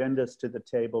own agendas to the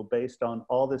table based on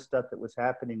all the stuff that was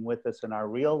happening with us in our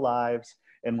real lives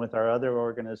and with our other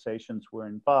organizations were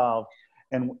involved.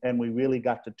 And we really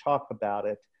got to talk about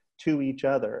it to each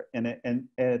other. And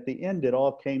at the end, it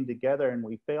all came together, and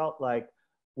we felt like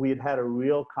we had had a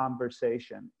real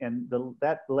conversation. And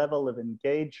that level of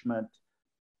engagement,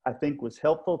 I think, was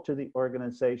helpful to the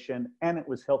organization, and it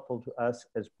was helpful to us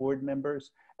as board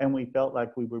members. And we felt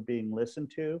like we were being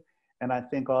listened to. And I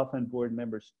think often board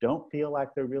members don't feel like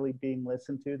they're really being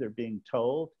listened to, they're being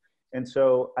told. And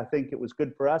so I think it was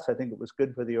good for us. I think it was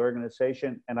good for the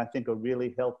organization. And I think a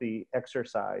really healthy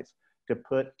exercise to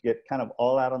get kind of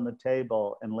all out on the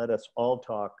table and let us all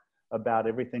talk about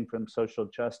everything from social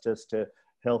justice to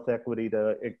health equity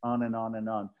to on and on and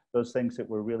on. Those things that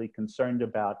we're really concerned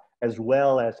about, as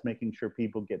well as making sure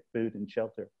people get food and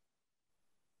shelter.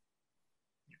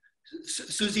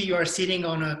 Susie, you are sitting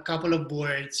on a couple of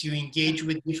boards. You engage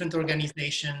with different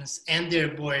organizations and their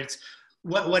boards.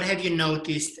 What have you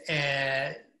noticed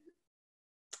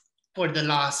for the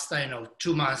last,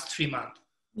 2 months, 3 months?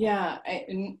 Yeah,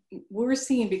 we're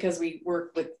seeing, because we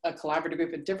work with a collaborative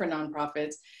group of different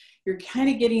nonprofits, you're kind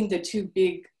of getting the two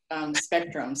big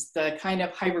spectrums, the kind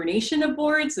of hibernation of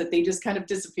boards that they just kind of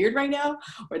disappeared right now,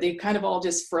 or they've kind of all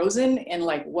just frozen and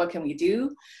like, what can we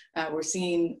do? We're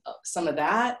seeing some of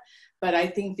that. But I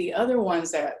think the other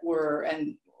ones that were,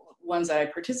 and ones that I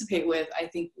participate with, I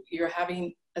think you're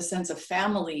having a sense of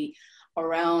family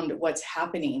around what's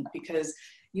happening, because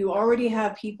You already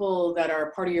have people that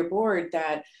are part of your board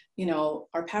that, you know,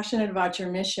 are passionate about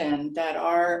your mission, that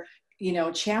are, you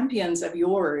know, champions of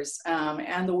yours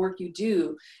and the work you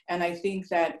do. And I think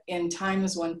that in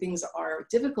times when things are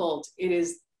difficult, it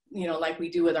is, you know, like we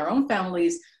do with our own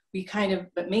families, we kind of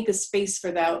make a space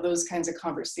for those kinds of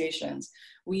conversations.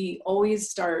 We always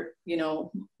start, you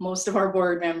know, most of our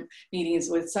board meetings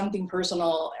with something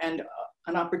personal and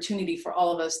an opportunity for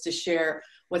all of us to share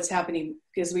what's happening,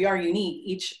 because we are unique.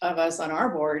 Each of us on our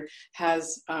board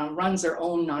has runs their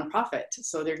own nonprofit.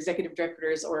 So they're executive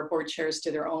directors or board chairs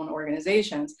to their own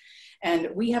organizations. And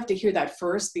we have to hear that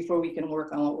first before we can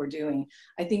work on what we're doing.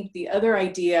 I think the other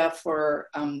idea for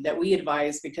that we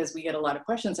advise, because we get a lot of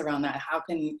questions around that, how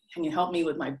can you help me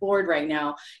with my board right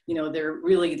now? You know,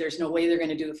 there's no way they're going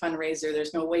to do a fundraiser.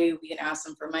 There's no way we can ask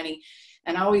them for money.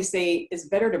 And I always say it's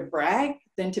better to brag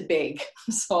than to beg.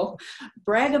 So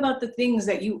brag about the things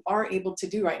that you are able to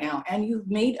do right now. And you've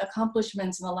made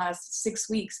accomplishments in the last 6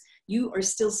 weeks. You are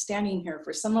still standing here.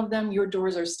 For some of them, your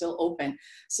doors are still open.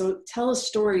 So tell a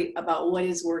story about what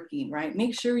is working, right?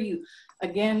 Make sure you,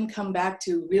 again, come back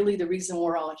to really the reason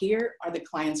we're all here are the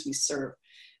clients we serve.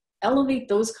 Elevate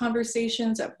those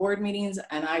conversations at board meetings.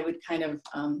 And I would kind of,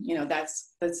 you know,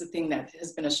 that's the thing that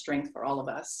has been a strength for all of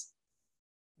us.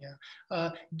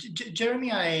 Yeah,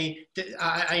 Jeremy,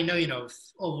 I know, you know,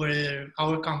 over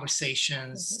our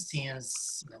conversations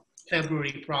since, you know,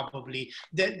 February probably,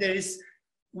 there is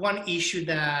one issue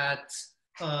that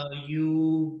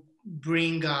you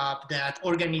bring up that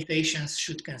organizations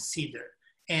should consider.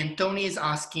 And Tony is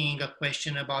asking a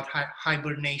question about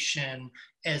hibernation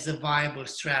as a viable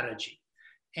strategy.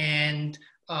 And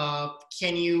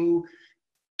can you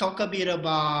talk a bit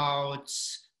about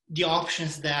the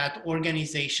options that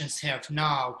organizations have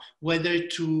now, whether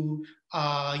to,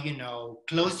 you know,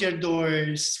 close their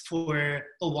doors for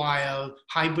a while,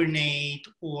 hibernate,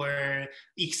 or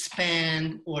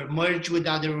expand, or merge with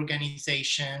other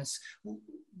organizations?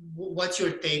 What's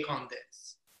your take on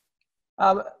this?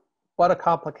 What a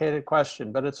complicated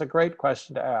question, but it's a great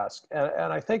question to ask.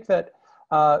 And I think that,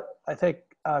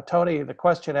 Tony, the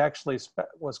question actually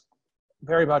was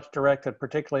very much directed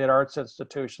particularly at arts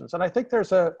institutions. And I think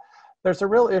there's a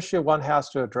real issue one has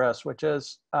to address, which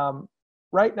is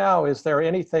right now, is there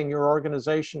anything your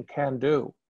organization can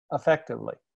do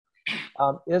effectively?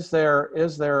 Is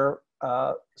there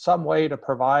some way to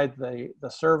provide the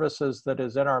services that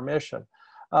is in our mission?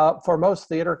 For most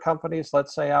theater companies,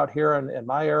 let's say out here in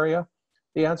my area,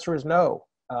 the answer is no.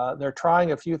 They're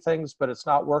trying a few things, but it's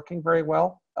not working very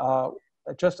well. I'm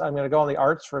going to go on the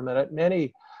arts for a minute.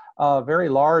 Many very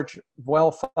large,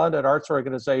 well-funded arts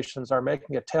organizations are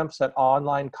making attempts at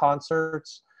online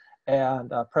concerts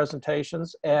and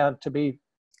presentations, and to be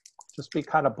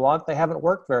kind of blunt, they haven't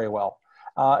worked very well.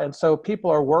 And so people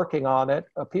are working on it.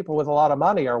 People with a lot of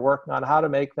money are working on how to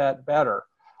make that better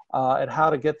and how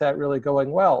to get that really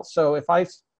going well. So if I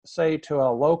say to a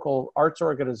local arts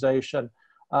organization,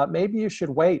 maybe you should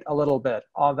wait a little bit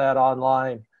on that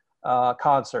online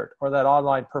concert or that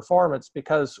online performance,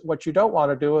 because what you don't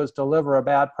want to do is deliver a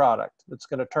bad product that's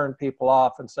going to turn people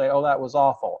off and say, oh, that was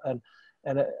awful. And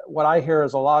what I hear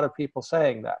is a lot of people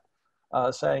saying that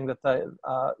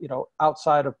you know,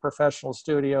 outside of professional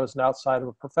studios and outside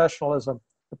of professionalism,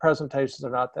 the presentations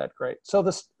are not that great. So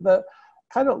the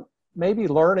kind of maybe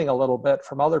learning a little bit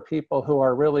from other people who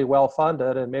are really well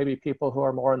funded and maybe people who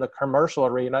are more in the commercial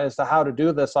arena as to how to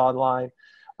do this online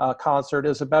concert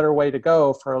is a better way to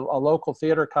go for a local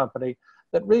theater company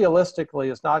that realistically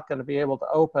is not going to be able to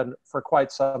open for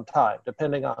quite some time,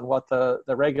 depending on what the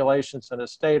regulations in a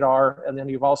state are. And then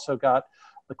you've also got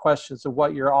the questions of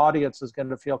what your audience is going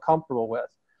to feel comfortable with.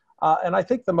 And I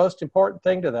think the most important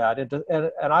thing to that,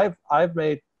 and I've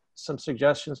made some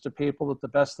suggestions to people that the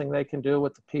best thing they can do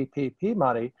with the PPP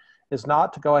money is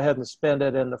not to go ahead and spend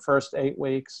it in the first 8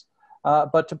 weeks,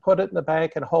 but to put it in the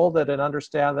bank and hold it and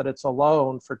understand that it's a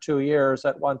loan for 2 years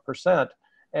at 1%.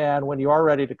 And when you are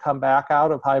ready to come back out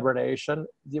of hibernation,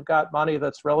 you've got money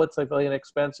that's relatively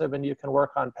inexpensive and you can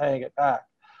work on paying it back.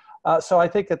 So I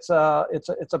think it's a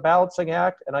balancing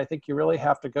act, and I think you really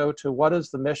have to go to what is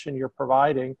the mission you're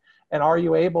providing, and are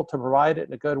you able to provide it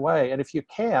in a good way? And if you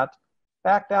can't,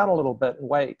 back down a little bit and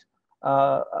wait.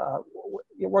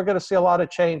 We're going to see a lot of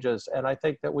changes, and I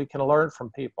think that we can learn from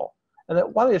people. And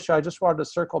that one issue I just wanted to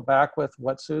circle back with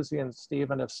what Susie and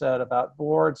Stephen have said about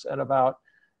boards and about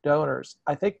donors.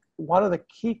 I think one of the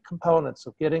key components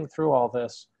of getting through all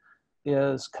this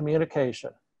is communication.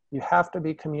 You have to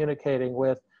be communicating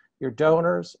with your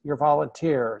donors, your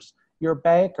volunteers, your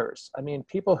bankers. I mean,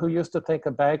 people who used to think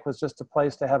a bank was just a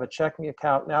place to have a checking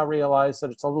account now realize that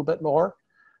it's a little bit more.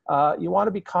 you want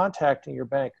to be contacting your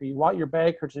banker. You want your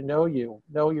banker to know you,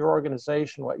 know your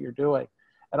organization, what you're doing.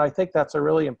 And I think that's a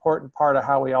really important part of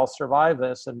how we all survive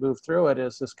this and move through it,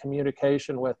 is this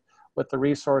communication with the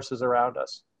resources around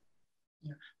us.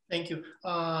 Yeah, thank you.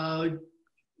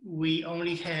 We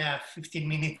only have 15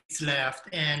 minutes left,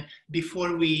 and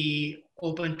before we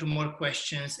open to more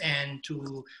questions and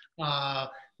to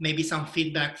maybe some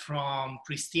feedback from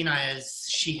Kristina, as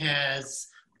she has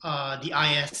the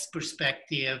IS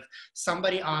perspective,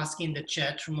 somebody asked in the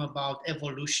chat room about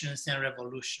evolutions and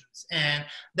revolutions, and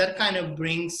that kind of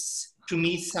brings, to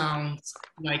me, sounds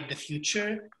like the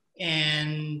future.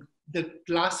 And the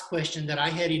last question that I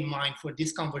had in mind for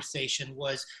this conversation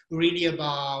was really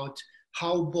about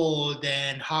how bold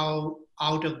and how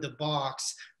out of the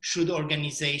box should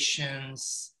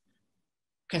organizations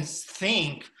can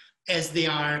think as they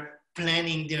are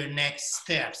planning their next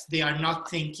steps. They are not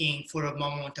thinking for a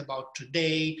moment about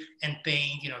today and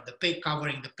paying,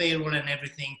 covering the payroll and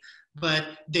everything, but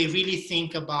they really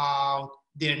think about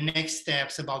their next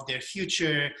steps, about their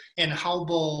future, and how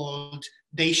bold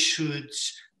they should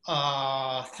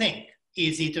think.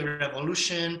 Is it a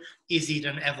revolution? Is it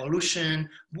an evolution?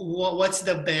 What's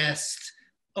the best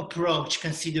approach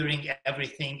considering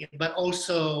everything, but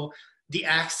also the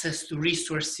access to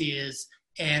resources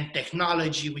and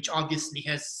technology, which obviously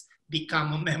has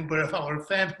become a member of our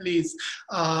families.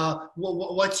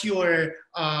 What's your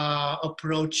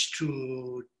approach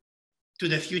to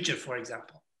the future, for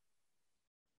example?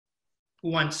 Who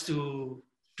wants to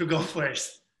go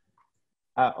first?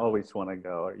 I always want to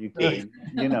go. Are you kidding?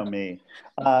 You know me.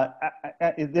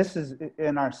 This is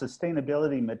in our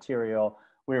sustainability material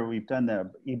where we've done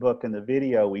the ebook and the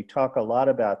video. We talk a lot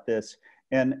about this.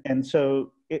 And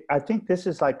so I think this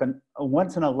is like a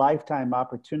once in a lifetime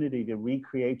opportunity to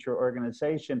recreate your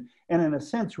organization and, in a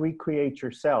sense, recreate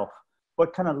yourself.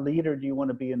 What kind of leader do you want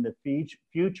to be in the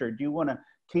future? Do you want to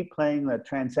keep playing the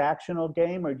transactional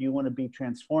game, or do you want to be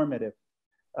transformative?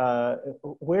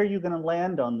 Where are you going to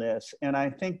land on this? And I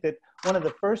think that one of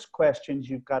the first questions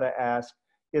you've got to ask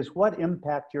is what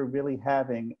impact you're really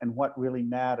having and what really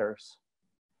matters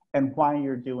and why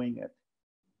you're doing it.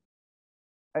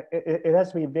 It has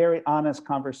to be a very honest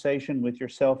conversation with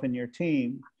yourself and your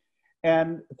team,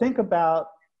 and think about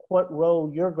what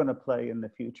role you're going to play in the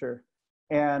future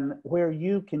and where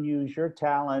you can use your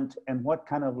talent and what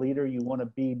kind of leader you want to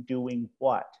be doing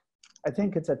what. I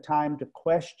think it's a time to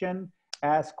question,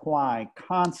 ask why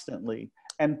constantly,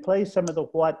 and play some of the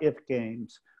what if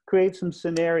games, create some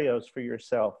scenarios for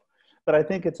yourself. But I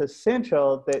think it's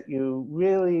essential that you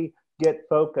really get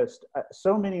focused.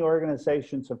 So many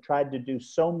organizations have tried to do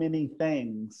so many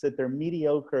things that they're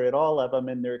mediocre at all of them,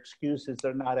 and their excuses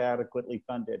are not adequately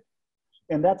funded.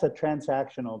 And that's a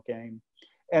transactional game.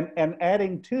 And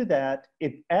adding to that,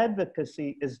 if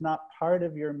advocacy is not part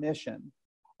of your mission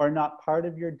or not part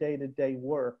of your day-to-day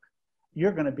work,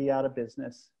 you're going to be out of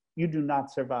business. You do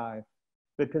not survive.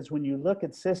 Because when you look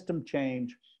at system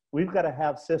change, we've got to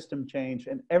have system change,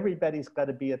 and everybody's got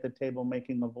to be at the table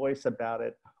making a voice about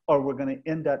it, or we're going to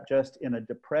end up just in a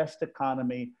depressed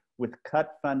economy with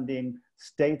cut funding,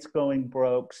 states going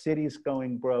broke, cities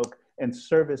going broke, and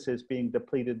services being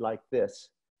depleted like this.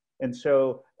 And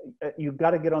so you've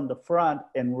got to get on the front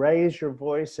and raise your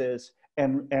voices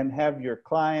and have your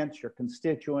clients, your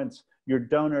constituents, your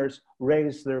donors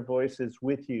raise their voices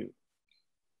with you.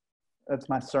 That's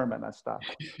my sermon. I stopped.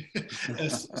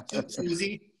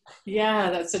 Susie?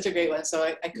 Yeah, that's such a great one. So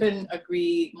I couldn't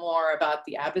agree more about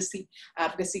the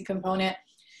advocacy component.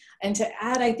 And to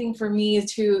add, I think for me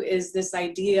too, is this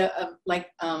idea of like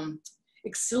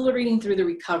accelerating through the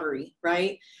recovery,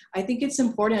 right? I think it's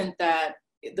important that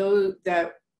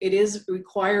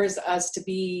requires us to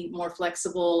be more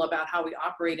flexible about how we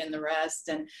operate in the rest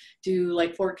and do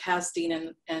like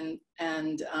forecasting and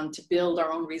to build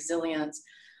our own resilience.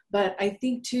 But I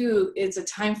think too, it's a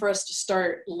time for us to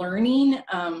start learning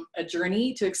a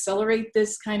journey to accelerate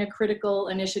this kind of critical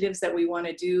initiatives that we want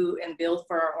to do and build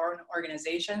for our own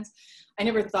organizations. I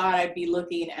never thought I'd be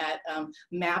looking at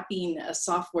mapping a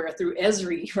software through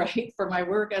Esri, right, for my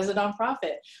work as a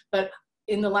nonprofit. But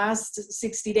in the last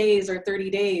 60 days or 30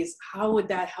 days, how would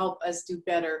that help us do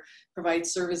better, provide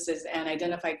services and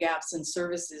identify gaps in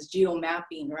services,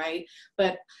 geo-mapping, right?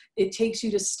 But it takes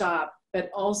you to stop, but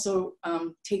also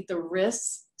take the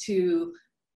risks to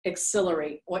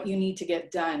accelerate what you need to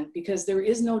get done, because there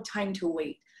is no time to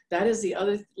wait. That is the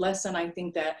other lesson I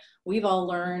think that we've all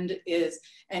learned is,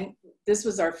 and this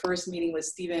was our first meeting with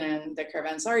Stephen and the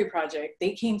Caravanserai project.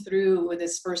 They came through with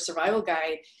this first survival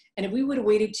guide. And if we would have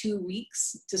waited 2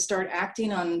 weeks to start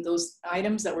acting on those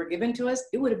items that were given to us,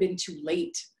 it would have been too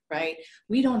late, right?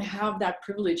 We don't have that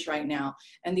privilege right now.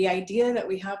 And the idea that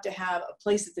we have to have a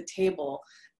place at the table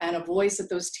and a voice at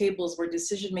those tables where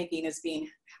decision-making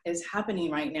is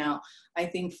happening right now, I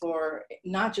think for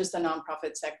not just the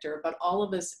nonprofit sector, but all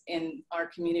of us in our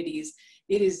communities,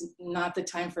 it is not the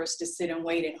time for us to sit and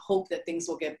wait and hope that things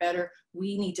will get better.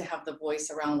 We need to have the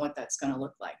voice around what that's going to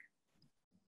look like.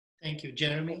 Thank you.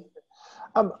 Jeremy?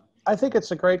 I think it's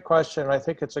a great question. I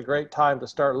think it's a great time to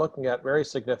start looking at very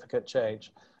significant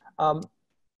change.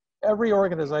 Every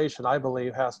organization, I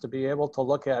believe, has to be able to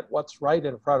look at what's right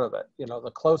in front of it. You know, the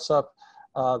close-up,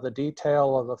 the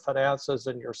detail of the finances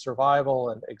and your survival,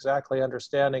 and exactly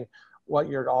understanding what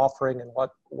you're offering and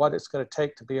what it's going to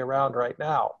take to be around right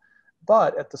now.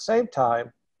 But at the same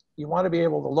time, you want to be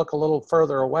able to look a little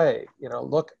further away. You know,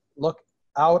 look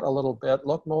out a little bit,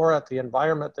 look more at the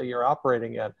environment that you're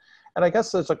operating in. And I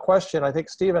guess there's a question, I think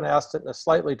Stephen asked it in a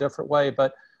slightly different way,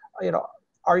 but, you know,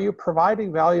 are you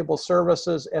providing valuable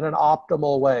services in an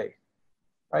optimal way?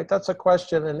 Right, that's a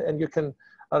question, and you can,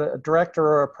 a director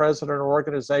or a president or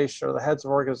organization or the heads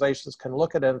of organizations can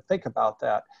look at it and think about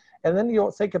that. And then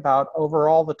you'll think about over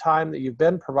all the time that you've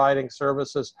been providing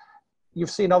services,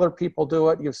 you've seen other people do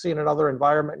it, you've seen another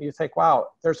environment, and you think, wow,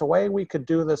 there's a way we could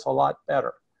do this a lot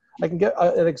better. I can get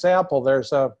an example.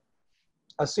 There's a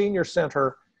senior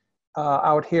center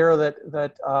out here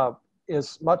that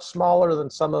is much smaller than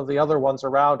some of the other ones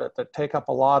around it that take up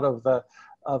a lot of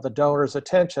the donors'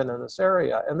 attention in this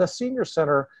area. And the senior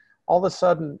center, all of a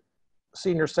sudden,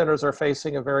 senior centers are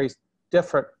facing a very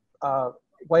different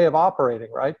way of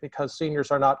operating, right? Because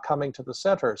seniors are not coming to the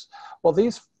centers. Well,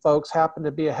 these folks happen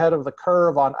to be ahead of the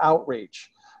curve on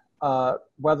outreach,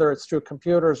 whether it's through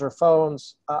computers or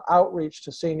phones, outreach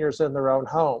to seniors in their own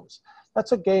homes.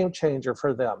 That's a game changer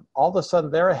for them. All of a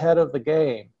sudden, they're ahead of the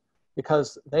game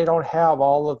because they don't have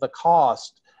all of the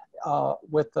cost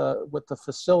with the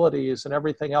facilities and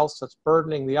everything else that's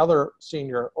burdening the other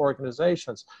senior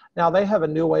organizations. Now they have a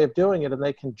new way of doing it, and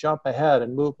they can jump ahead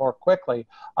and move more quickly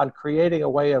on creating a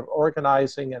way of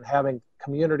organizing and having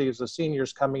communities of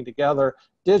seniors coming together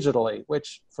digitally,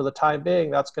 which for the time being,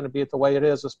 that's going to be the way it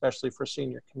is, especially for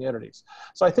senior communities.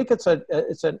 So I think it's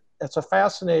a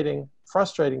fascinating,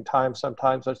 frustrating time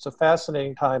sometimes. It's a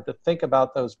fascinating time to think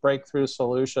about those breakthrough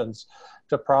solutions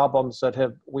to problems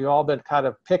that we've all been kind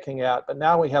of picking at, but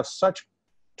now we have such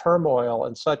turmoil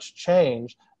and such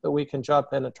change that we can jump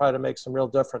in and try to make some real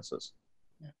differences.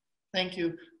 Yeah. Thank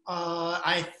you.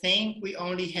 I think we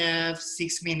only have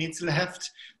 6 minutes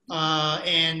left.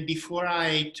 And before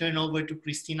I turn over to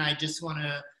Kristina, I just want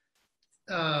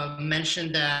to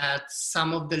mention that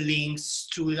some of the links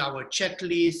to our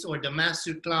checklist or the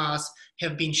masterclass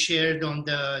have been shared in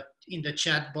the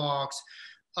chat box.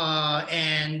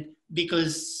 And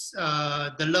because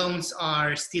the loans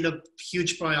are still a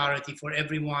huge priority for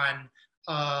everyone,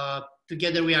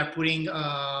 together we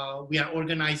are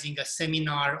organizing a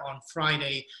seminar on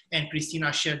Friday, and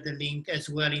Kristina shared the link as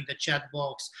well in the chat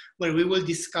box, where we will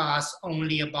discuss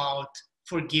only about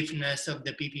forgiveness of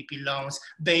the PPP loans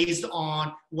based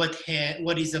on what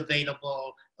is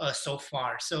available so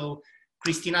far. So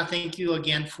Kristina, thank you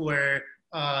again for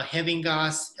having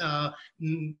us.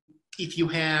 If you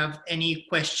have any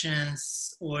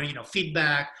questions or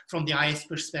feedback from the IS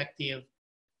perspective.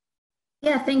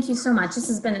 Yeah, thank you so much. This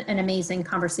has been an amazing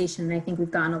conversation, and I think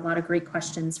we've gotten a lot of great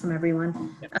questions from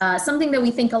everyone. Something that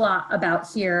we think a lot about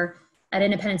here at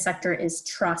Independent Sector is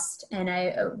trust, and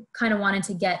I kind of wanted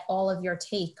to get all of your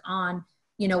take on,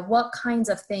 what kinds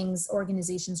of things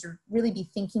organizations should really be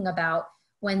thinking about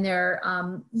when they're,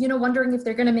 wondering if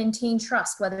they're going to maintain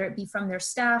trust, whether it be from their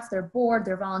staff, their board,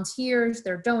 their volunteers,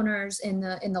 their donors in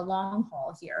the long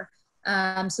haul here.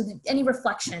 So any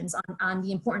reflections on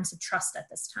the importance of trust at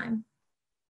this time?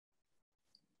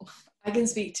 I can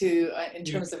speak to, in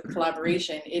terms of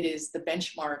collaboration, it is the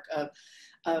benchmark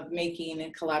of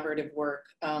making collaborative work,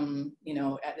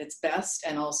 at its best,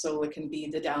 and also it can be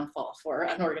the downfall for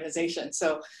an organization.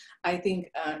 So I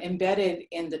think embedded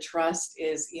in the trust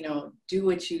is, do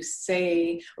what you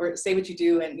say or say what you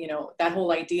do. And, that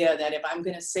whole idea that if I'm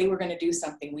going to say we're going to do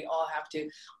something, we all have to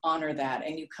honor that.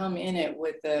 And you come in it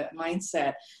with the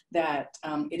mindset that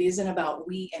it isn't about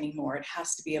we anymore. It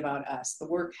has to be about us. The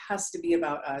work has to be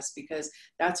about us because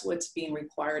that's what's being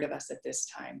required of us at this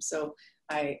time. So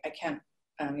I can't,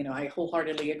 I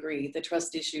wholeheartedly agree. The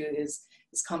trust issue is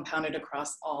compounded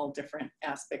across all different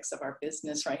aspects of our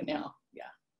business right now. Yeah.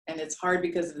 And it's hard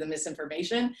because of the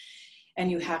misinformation,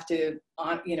 and you have to,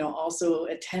 also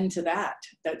attend to that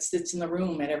sits in the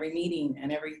room at every meeting,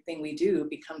 and everything we do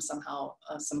becomes somehow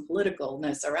some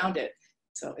politicalness around it.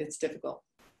 So it's difficult.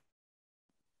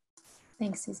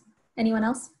 Thanks, Susan. Anyone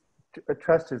else?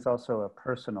 trust is also a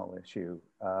personal issue.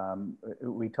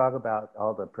 We talk about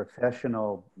all the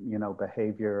professional,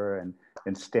 behavior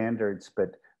and standards,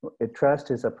 but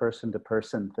trust is a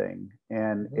person-to-person thing,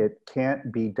 and it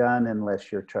can't be done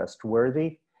unless you're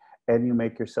trustworthy and you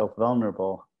make yourself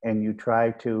vulnerable and you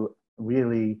try to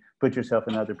really put yourself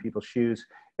in other people's shoes.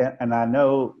 And I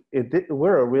know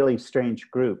we're a really strange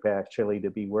group, actually, to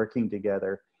be working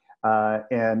together.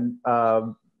 And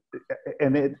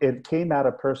it came out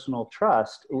of personal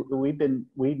trust. We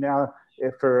now,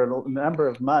 for a number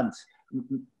of months,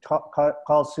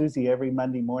 call Susie every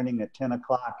Monday morning at 10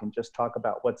 o'clock and just talk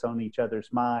about what's on each other's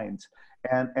minds.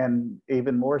 And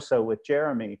even more so with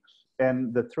Jeremy.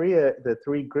 And the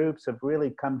three groups have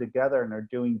really come together and are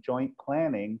doing joint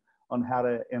planning on how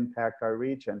to impact our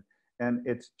region. And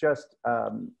it's just,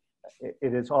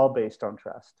 it is all based on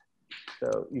trust.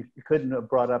 So you couldn't have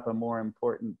brought up a more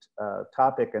important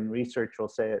topic, and research will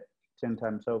say it 10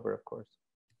 times over, of course.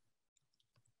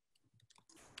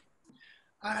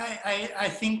 I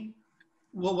think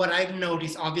what I've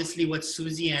noticed, obviously what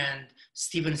Susie and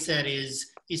Stephen said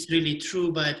is really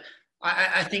true, but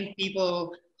I think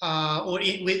people,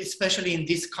 especially in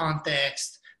this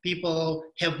context, people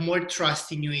have more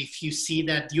trust in you if you see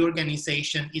that the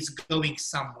organization is going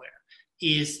somewhere,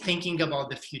 is thinking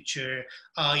about the future,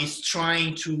 is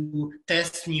trying to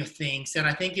test new things. And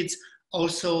I think it's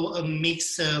also a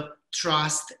mix of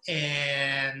trust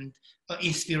and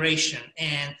inspiration,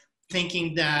 and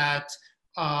thinking that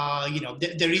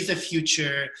there is a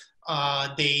future.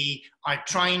 They are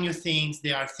trying new things,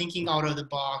 they are thinking out of the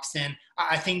box, and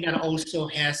I think that also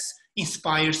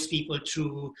inspires people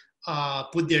to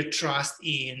put their trust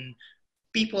in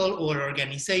people or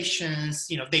organizations.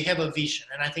 They have a vision,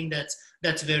 and I think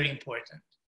that's very important.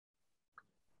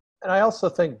 And I also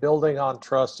think building on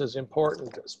trust is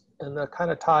important in the kind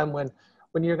of time when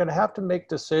you're going to have to make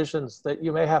decisions that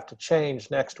you may have to change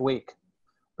next week,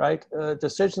 right?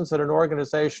 Decisions that an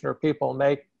organization or people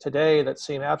make today that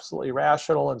seem absolutely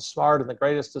rational and smart and the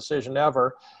greatest decision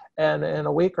ever, and in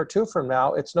a week or two from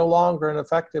now, it's no longer an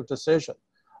effective decision.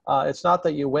 It's not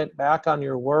that you went back on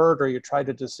your word or you tried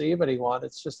to deceive anyone.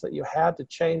 It's just that you had to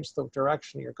change the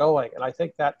direction you're going. And I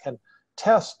think that can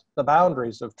test the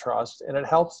boundaries of trust. And it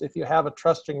helps if you have a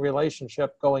trusting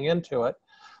relationship going into it,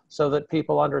 so that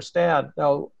people understand,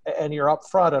 and you're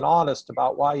upfront and honest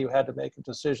about why you had to make a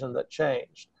decision that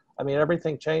changed. I mean,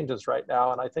 everything changes right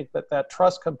now. And I think that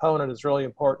trust component is really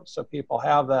important. So people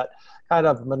have that kind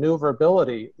of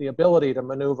maneuverability, the ability to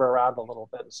maneuver around a little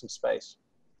bit in some space.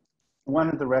 One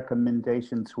of the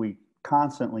recommendations we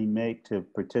constantly make to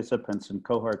participants and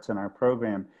cohorts in our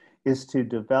program is to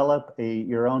develop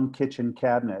your own kitchen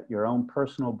cabinet, your own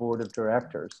personal board of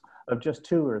directors of just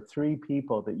 2 or 3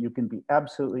 people that you can be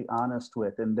absolutely honest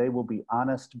with, and they will be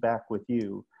honest back with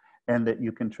you, and that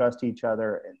you can trust each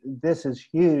other. This is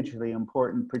hugely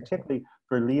important, particularly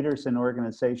for leaders in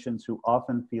organizations who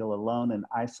often feel alone and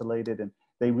isolated, and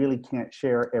they really can't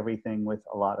share everything with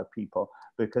a lot of people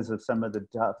because of some of the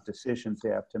tough decisions they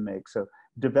have to make. So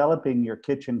developing your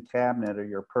kitchen cabinet or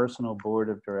your personal board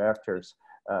of directors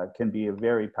can be a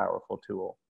very powerful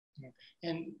tool.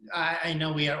 And I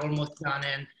know we are almost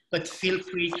done, but feel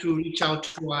free to reach out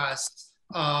to us.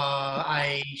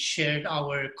 I shared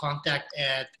our contact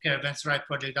at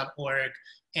caravanseraiproject.org,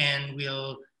 and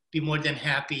we'll be more than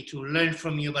happy to learn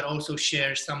from you, but also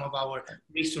share some of our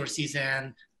resources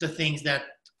and the things that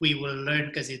we will learn,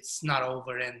 because it's not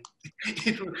over, and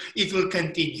it will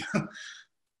continue.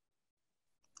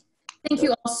 Thank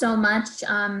you all so much,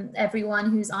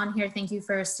 everyone who's on here. Thank you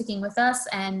for sticking with us.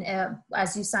 And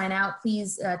as you sign out,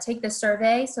 please take this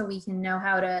survey so we can know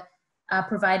how to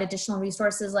provide additional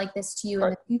resources like this to you in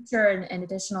the future, and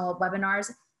additional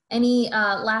webinars. Any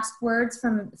last words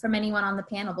from anyone on the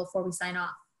panel before we sign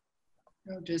off?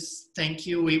 No, just thank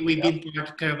you. We've been part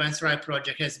of Caravanserai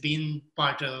Project, has been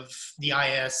part of the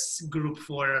IS group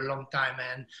for a long time,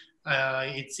 and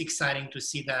it's exciting to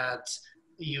see that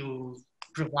you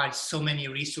provide so many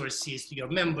resources to your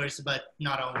members, but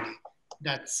not only.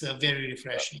 That's very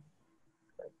refreshing.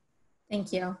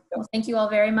 Thank you. Well, thank you all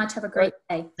very much. Have a great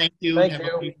day. Thank you. Have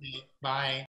a great day. Bye.